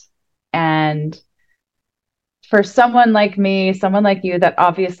retreat. And for someone like me, someone like you that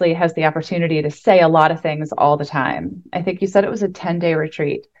obviously has the opportunity to say a lot of things all the time, I think you said it was a 10-day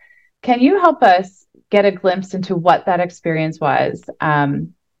retreat. Can you help us get a glimpse into what that experience was?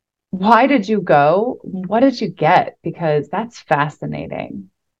 Why did you go? What did you get? Because that's fascinating.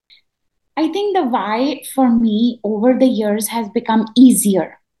 I think the why for me over the years has become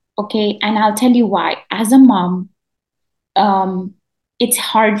easier. Okay. And I'll tell you why. As a mom, it's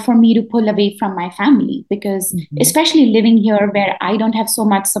hard for me to pull away from my family, because especially living here where I don't have so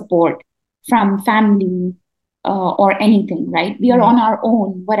much support from family or anything, right? We are on our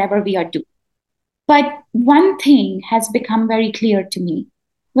own, whatever we are doing. But one thing has become very clear to me.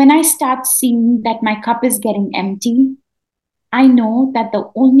 When I start seeing that my cup is getting empty, I know that the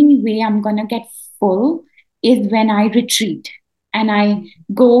only way I'm going to get full is when I retreat and I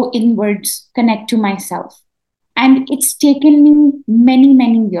go inwards, connect to myself. And it's taken me many,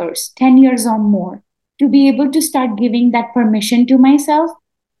 many years, 10 years or more, to be able to start giving that permission to myself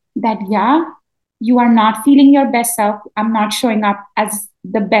that, yeah, you are not feeling your best self. I'm not showing up as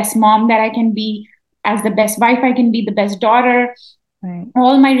the best mom that I can be, as the best wife I can be, the best daughter. Right.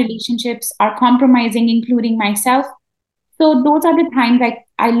 All my relationships are compromising, including myself. So those are the times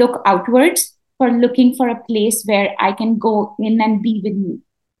I look outwards for looking for a place where I can go in and be with me.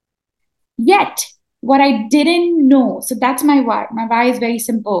 Yet, what I didn't know, so that's my why. My why is very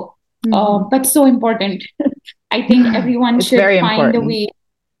simple, but so important. I think everyone should find a way,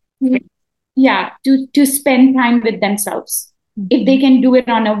 to spend time with themselves. If they can do it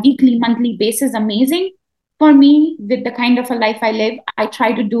on a weekly, monthly basis, amazing. For me, with the kind of a life I live, I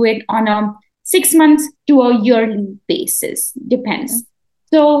try to do it on a 6 months to a yearly basis, depends.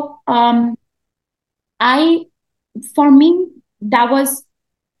 So for me, that was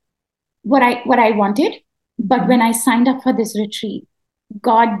what I wanted. But when I signed up for this retreat,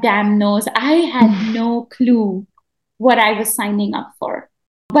 God damn knows, I had no clue what I was signing up for.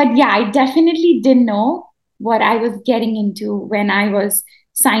 But yeah, I definitely didn't know what I was getting into when I was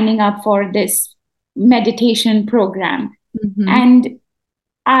signing up for this meditation program. And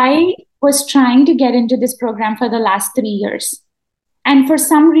I was trying to get into this program for the last 3 years. And for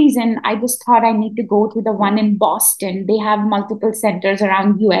some reason, I just thought I need to go to the one in Boston. They have multiple centers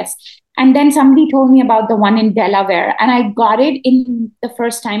around US. And then somebody told me about the one in Delaware. And I got it in the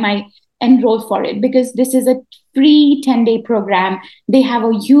first time I enrolled for it, because this is a free 10-day program. They have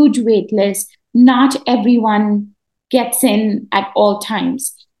a huge wait list. Not everyone gets in at all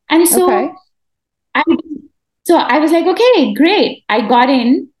times. And so I was like, okay, great. I got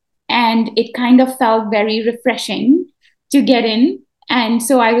in. And it kind of felt very refreshing to get in. And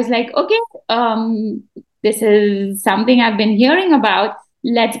so I was like, okay, this is something I've been hearing about.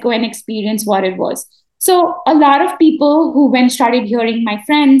 Let's go and experience what it was. So a lot of people who started hearing, my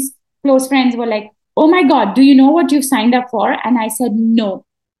friends, close friends, were like, oh my God, do you know what you've signed up for? And I said, no,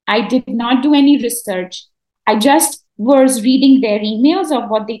 I did not do any research. I just was reading their emails of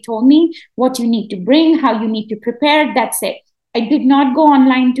what they told me, what you need to bring, how you need to prepare. That's it. I did not go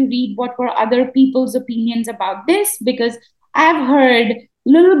online to read what were other people's opinions about this, because I've heard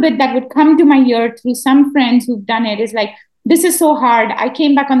little bit that would come to my ear through some friends who've done it is like, this is so hard. I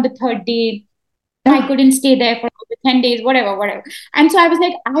came back on the third day. I couldn't stay there for over 10 days, whatever. And so I was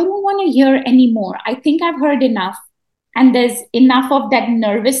like, I don't want to hear anymore. I think I've heard enough. And there's enough of that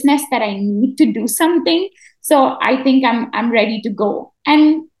nervousness that I need to do something. So I think I'm ready to go.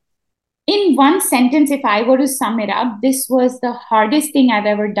 And in one sentence, if I were to sum it up, this was the hardest thing I've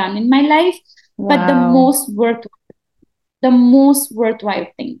ever done in my life, but the most worthwhile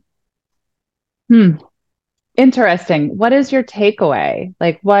thing. Interesting. What is your takeaway?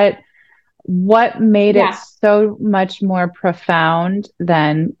 Like what made it so much more profound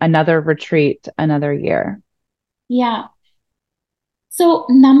than another retreat, another year? Yeah. So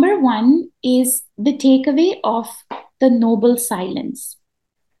number one is the takeaway of the noble silence.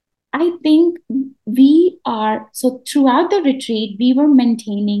 I think so throughout the retreat, we were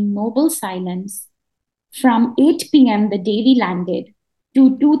maintaining noble silence from 8 p.m. the day we landed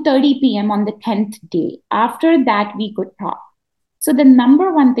to 2:30 p.m. on the 10th day. After that, we could talk. So the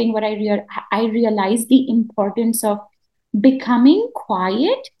number one thing what I realized the importance of becoming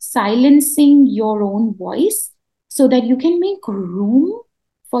quiet, silencing your own voice so that you can make room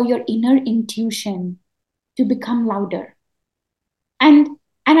for your inner intuition to become louder. And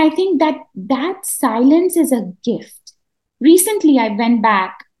I think that silence is a gift. Recently, I went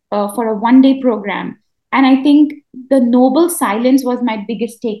back for a one-day program, and I think the noble silence was my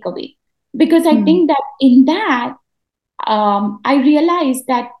biggest takeaway, because I think that in that, I realized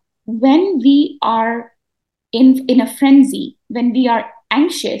that when we are in a frenzy, when we are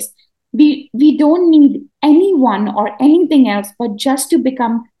anxious, we don't need anyone or anything else but just to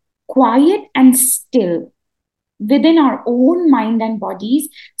become quiet and still within our own mind and bodies,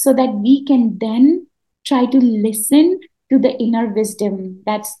 so that we can then try to listen to the inner wisdom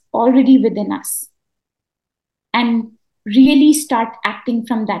that's already within us and really start acting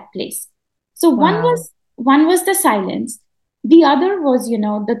from that place. So one was the silence. The other was,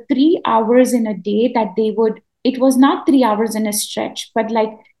 the 3 hours in a day that it was not 3 hours in a stretch, but like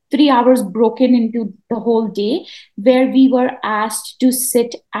 3 hours broken into the whole day, where we were asked to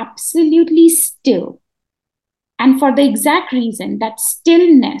sit absolutely still. And for the exact reason, that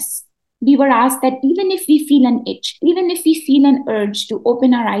stillness, we were asked that even if we feel an itch, even if we feel an urge to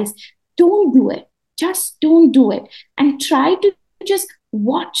open our eyes, don't do it. Just don't do it. And try to just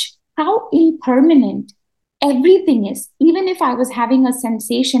watch how impermanent everything is. Even if I was having a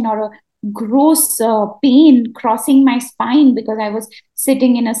sensation or a gross pain crossing my spine because I was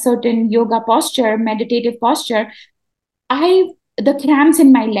sitting in a certain yoga posture, meditative posture, the cramps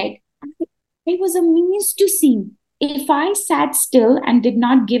in my leg, I was amazed to see if I sat still and did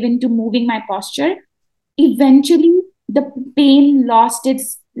not give in to moving my posture, eventually the pain lost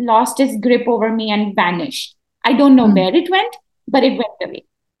its grip over me and vanished. I don't know where it went, but it went away.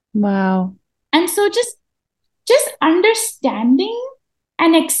 Wow. And so just understanding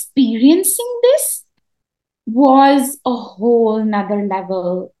and experiencing this was a whole nother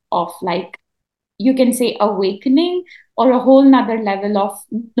level of, like, you can say awakening, or a whole nother level of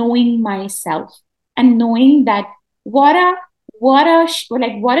knowing myself and knowing that what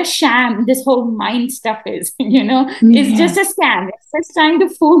a sham this whole mind stuff is. It's just a scam. It's just trying to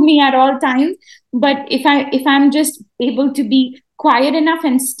fool me at all times. But if I'm just able to be quiet enough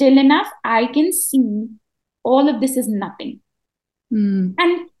and still enough, I can see all of this is nothing.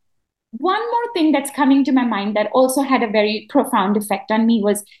 And one more thing that's coming to my mind that also had a very profound effect on me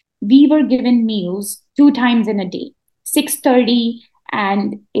was, we were given meals 2 times in a day, 6:30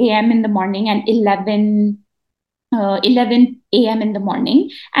 and a.m. in the morning, and 11 a.m. in the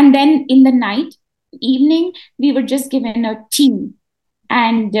morning. And then in the evening, we were just given a tea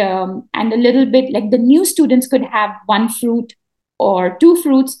and a little bit, like the new students could have 1 fruit or 2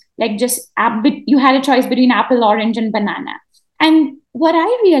 fruits, like just you had a choice between apple, orange, and banana. And what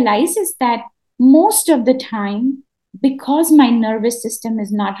I realized is that most of the time, because my nervous system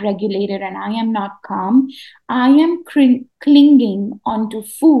is not regulated and I am not calm, I am clinging onto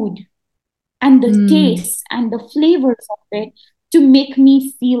food and the taste and the flavors of it to make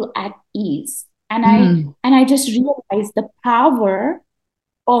me feel at ease. And I just realized the power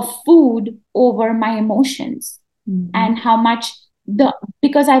of food over my emotions, and how much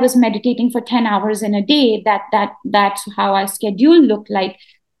because I was meditating for 10 hours in a day, that's how our schedule looked like.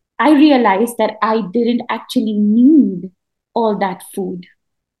 I realized that I didn't actually need all that food.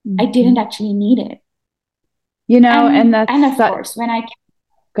 I didn't actually need it. And of course, when I...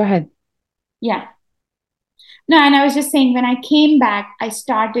 Go ahead. Yeah. No, and I was just saying, when I came back, I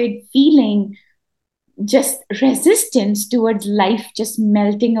started feeling just resistance towards life just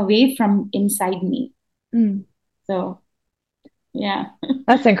melting away from inside me. So... Yeah.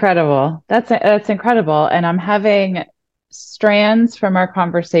 That's incredible. That's incredible. And I'm having strands from our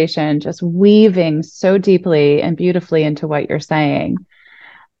conversation just weaving so deeply and beautifully into what you're saying.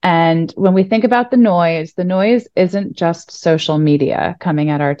 And when we think about the noise isn't just social media coming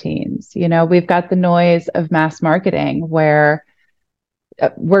at our teens. You know, we've got the noise of mass marketing where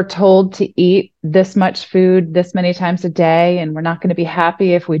we're told to eat this much food this many times a day, and we're not going to be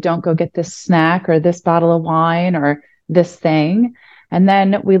happy if we don't go get this snack or this bottle of wine or this thing. And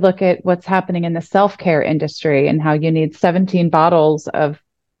then we look at what's happening in the self-care industry and how you need 17 bottles of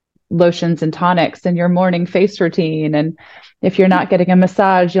lotions and tonics in your morning face routine. And if you're not getting a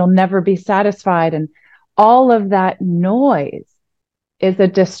massage, you'll never be satisfied. And all of that noise is a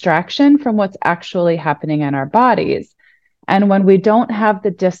distraction from what's actually happening in our bodies. And when we don't have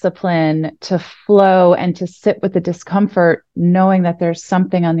the discipline to flow and to sit with the discomfort, knowing that there's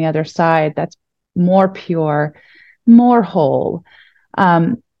something on the other side that's more pure, more whole,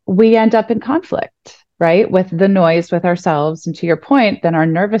 we end up in conflict, right? With the noise with ourselves. And to your point, then our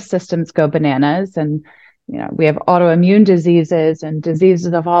nervous systems go bananas. And, you know, we have autoimmune diseases and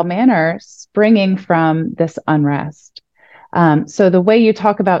diseases of all manner springing from this unrest. So the way you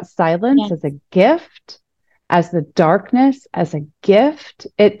talk about silence Yeah. as a gift, as the darkness as a gift,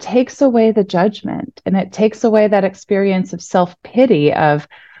 it takes away the judgment and it takes away that experience of self-pity of,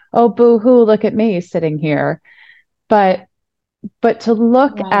 oh, boo-hoo, look at me sitting here. But to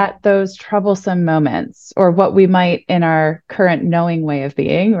look Right. at those troublesome moments, or what we might in our current knowing way of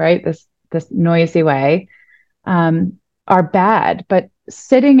being, right? This noisy way, are bad. But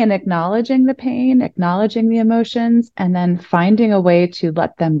sitting and acknowledging the pain, acknowledging the emotions, and then finding a way to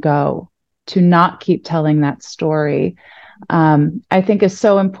let them go, to not keep telling that story, I think is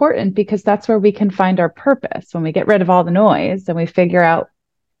so important, because that's where we can find our purpose. When we get rid of all the noise and we figure out,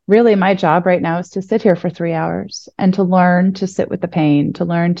 really, my job right now is to sit here for 3 hours and to learn to sit with the pain, to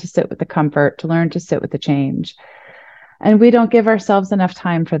learn to sit with the comfort, to learn to sit with the change. And we don't give ourselves enough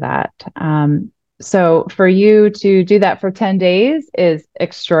time for that. So for you to do that for 10 days is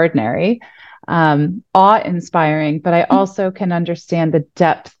extraordinary, awe-inspiring, but I also can understand the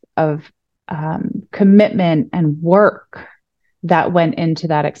depth of commitment and work that went into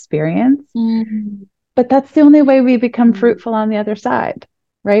that experience. Mm. But that's the only way we become fruitful on the other side,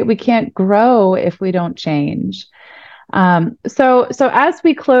 right? We can't grow if we don't change. So as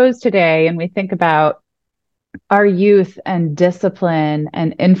we close today and we think about our youth and discipline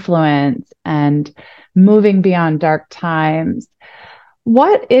and influence and moving beyond dark times,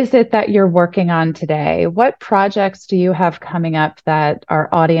 what is it that you're working on today? What projects do you have coming up that our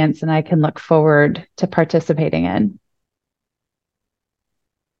audience and I can look forward to participating in?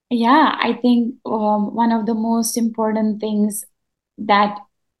 Yeah, I think one of the most important things that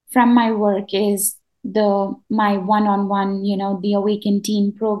from my work is my one-on-one, the Awaken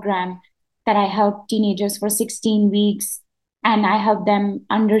Teen program that I help teenagers for 16 weeks, and I help them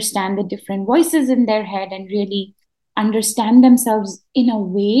understand the different voices in their head and really understand themselves in a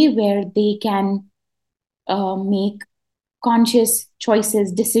way where they can make conscious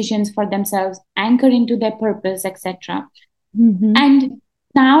choices, decisions for themselves, anchor into their purpose, etc. Mm-hmm. And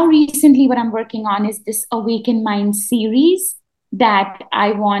now, recently, what I'm working on is this Awaken Mind series that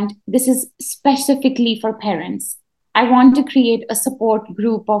this is specifically for parents. I want to create a support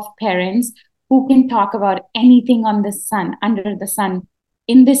group of parents who can talk about anything under the sun,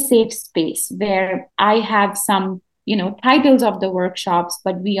 in this safe space where I have some, titles of the workshops,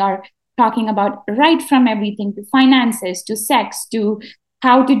 but we are talking about right from everything to finances, to sex, to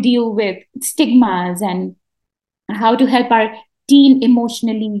how to deal with stigmas and how to help our teen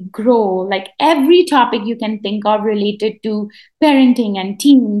emotionally grow, like every topic you can think of related to parenting and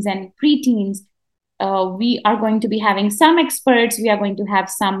teens and preteens. We are going to be having some experts. We are going to have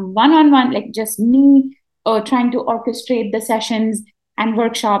some one-on-one, like just me trying to orchestrate the sessions and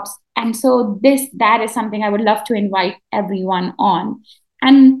workshops. And so that is something I would love to invite everyone on.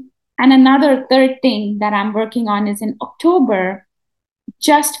 And another third thing that I'm working on is in October,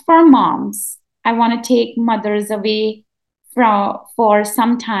 just for moms. I want to take mothers away for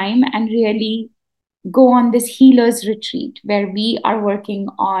some time and really go on this healers retreat where we are working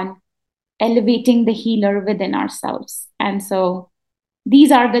on elevating the healer within ourselves. And so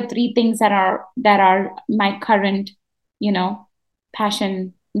these are the three things that are my current,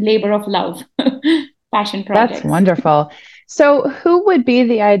 passion, labor of love, passion projects. That's wonderful. So who would be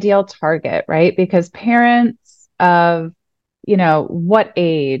the ideal target, right? Because parents of, what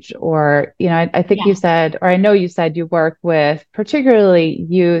age, or, I think you said, or I know you said you work with particularly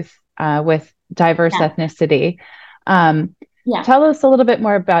youth with diverse ethnicity. Tell us a little bit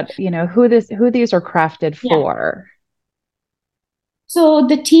more about, who these are crafted for. So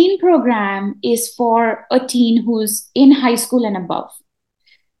the teen program is for a teen who's in high school and above.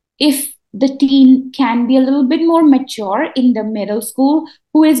 If the teen can be a little bit more mature in the middle school,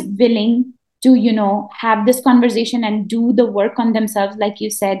 who is willing to, have this conversation and do the work on themselves, like you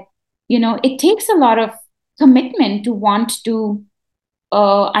said, it takes a lot of commitment to want to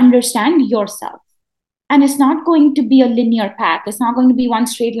understand yourself. And it's not going to be a linear path. It's not going to be one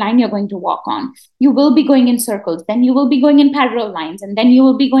straight line you're going to walk on. You will be going in circles. Then you will be going in parallel lines. And then you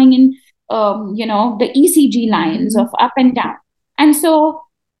will be going in, the ECG lines of up and down. And so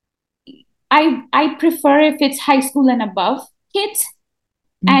I prefer if it's high school and above kids.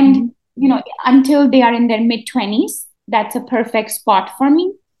 And, until they are in their mid-20s, that's a perfect spot for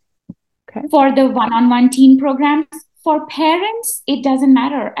me. Okay. For the one-on-one teen programs, for parents, it doesn't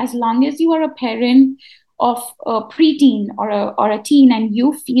matter. As long as you are a parent of a preteen or a teen and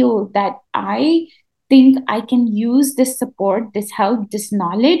you feel that I think I can use this support, this help, this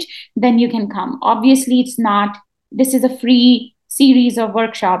knowledge, then you can come. Obviously, this is a free series of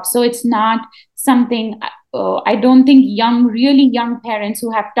workshops. So it's not something, I don't think really young parents who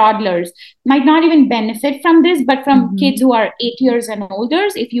have toddlers might not even benefit from this, but from kids who are 8 years and older,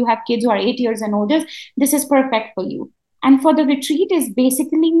 if you have kids who are 8 years and older, this is perfect for you. And for the retreat is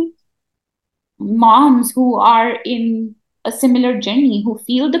basically moms who are in a similar journey, who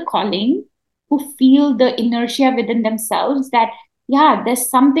feel the calling, who feel the inertia within themselves that, yeah, there's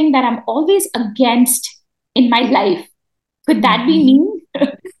something that I'm always against in my life. Could that be me?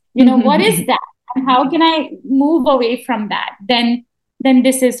 What is that? And how can I move away from that? Then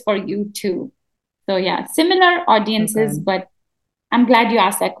this is for you too. So yeah, similar audiences, but I'm glad you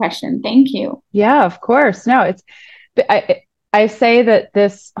asked that question. Thank you. Yeah, of course. No, I say that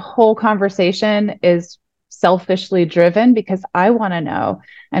this whole conversation is selfishly driven because I want to know.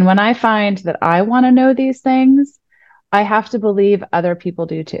 And when I find that I want to know these things, I have to believe other people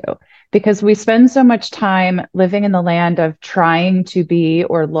do too, because we spend so much time living in the land of trying to be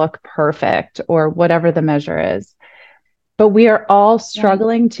or look perfect or whatever the measure is. But we are all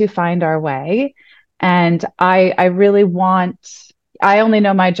struggling to find our way. And I only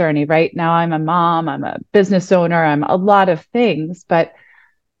know my journey. Right now, I'm a mom, I'm a business owner, I'm a lot of things. But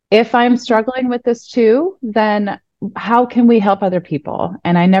if I'm struggling with this too, then how can we help other people?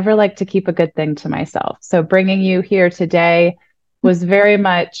 And I never like to keep a good thing to myself. So bringing you here today was very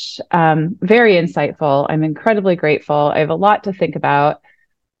much, very insightful. I'm incredibly grateful. I have a lot to think about.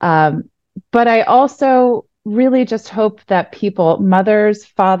 But I also really just hope that people, mothers,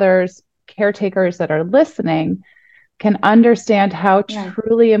 fathers, caretakers that are listening can understand how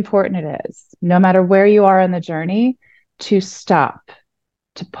truly important it is, no matter where you are in the journey, to stop,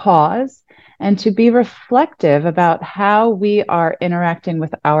 to pause, and to be reflective about how we are interacting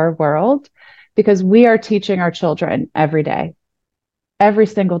with our world, because we are teaching our children every day, every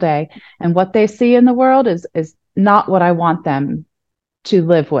single day. And what they see in the world is not what I want them to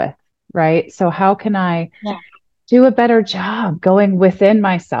live with, right? So how can I do a better job going within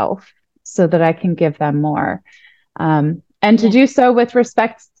myself so that I can give them more? And to do so with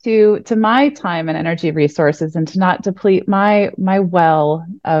respect to my time and energy resources, and to not deplete my well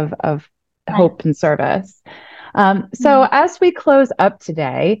of hope and service. So as we close up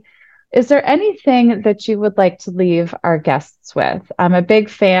today, is there anything that you would like to leave our guests with? I'm a big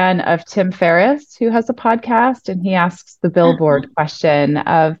fan of Tim Ferriss, who has a podcast, and he asks the billboard question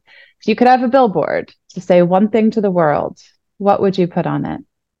of, if you could have a billboard to say one thing to the world, what would you put on it?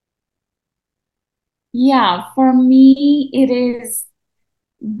 Yeah, for me, it's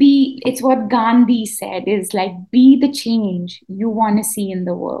what Gandhi said, is like, be the change you want to see in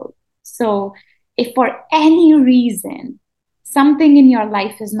the world. So if for any reason something in your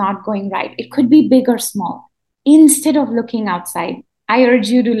life is not going right, it could be big or small, instead of looking outside, I urge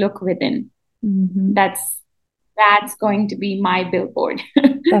you to look within. That's going to be my billboard.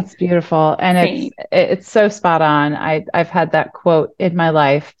 That's beautiful. And it's so spot on. I've had that quote in my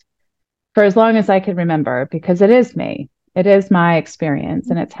life for as long as I can remember, because it is me. It is my experience,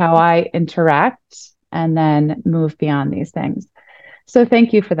 and it's how I interact and then move beyond these things. So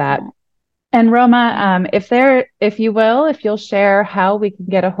thank you for that. And Roma, if you'll share how we can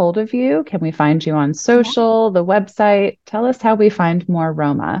get a hold of you. Can we find you on social, the website? Tell us how we find more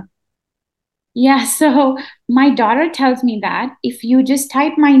Roma. Yeah, so my daughter tells me that if you just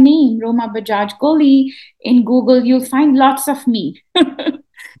type my name, Roma Bajaj Kohli, in Google, you'll find lots of me.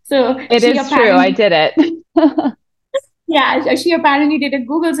 So it is true. I did it. Yeah, she apparently did a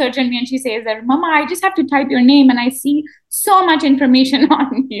Google search on me, and she says that, Mama, I just have to type your name and I see so much information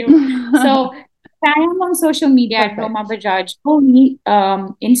on you. So I am on social media at Roma Bajaj.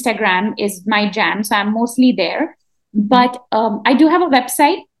 Instagram is my jam, so I'm mostly there. But I do have a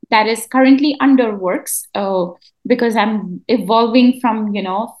website that is currently under works because I'm evolving from,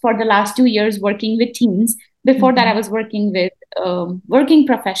 for the last 2 years working with teens. Before that, I was working with working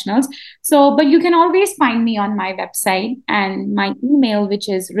professionals. So, but you can always find me on my website and my email, which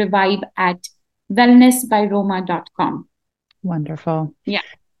is revive@wellnessbyroma.com. Wonderful. Yeah.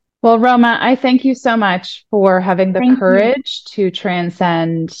 Well, Roma, I thank you so much for having the courage to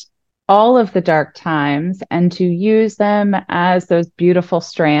transcend all of the dark times and to use them as those beautiful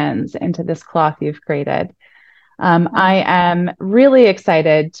strands into this cloth you've created. I am really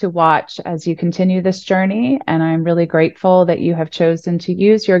excited to watch as you continue this journey, and I'm really grateful that you have chosen to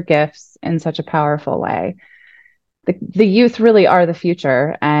use your gifts in such a powerful way. The youth really are the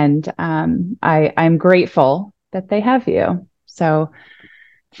future, and I'm grateful that they have you. So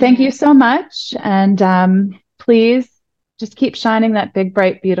thank you so much, and please just keep shining that big,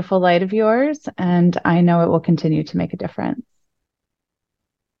 bright, beautiful light of yours, and I know it will continue to make a difference.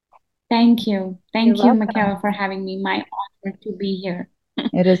 Thank you. Thank you, Michaela, for having me. My honor to be here.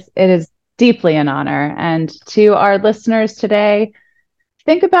 It is deeply an honor. And to our listeners today,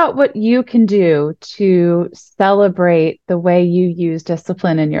 think about what you can do to celebrate the way you use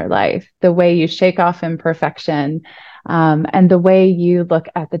discipline in your life, the way you shake off imperfection, and the way you look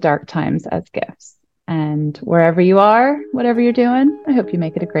at the dark times as gifts. And wherever you are, whatever you're doing, I hope you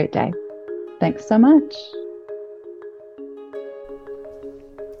make it a great day. Thanks so much.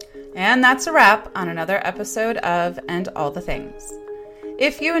 And that's a wrap on another episode of And All the Things.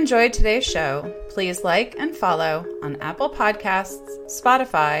 If you enjoyed today's show, please like and follow on Apple Podcasts,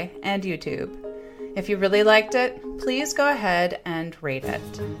 Spotify, and YouTube. If you really liked it, please go ahead and rate it.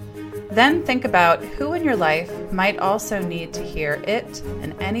 Then think about who in your life might also need to hear it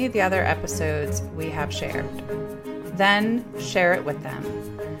and any of the other episodes we have shared. Then share it with them.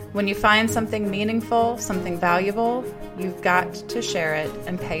 When you find something meaningful, something valuable, you've got to share it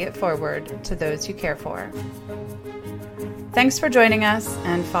and pay it forward to those you care for. Thanks for joining us,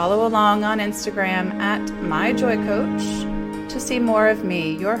 and follow along on Instagram at MyJoyCoach to see more of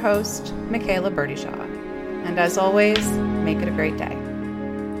me, your host, Michaela Birdyshaw. And as always, make it a great day.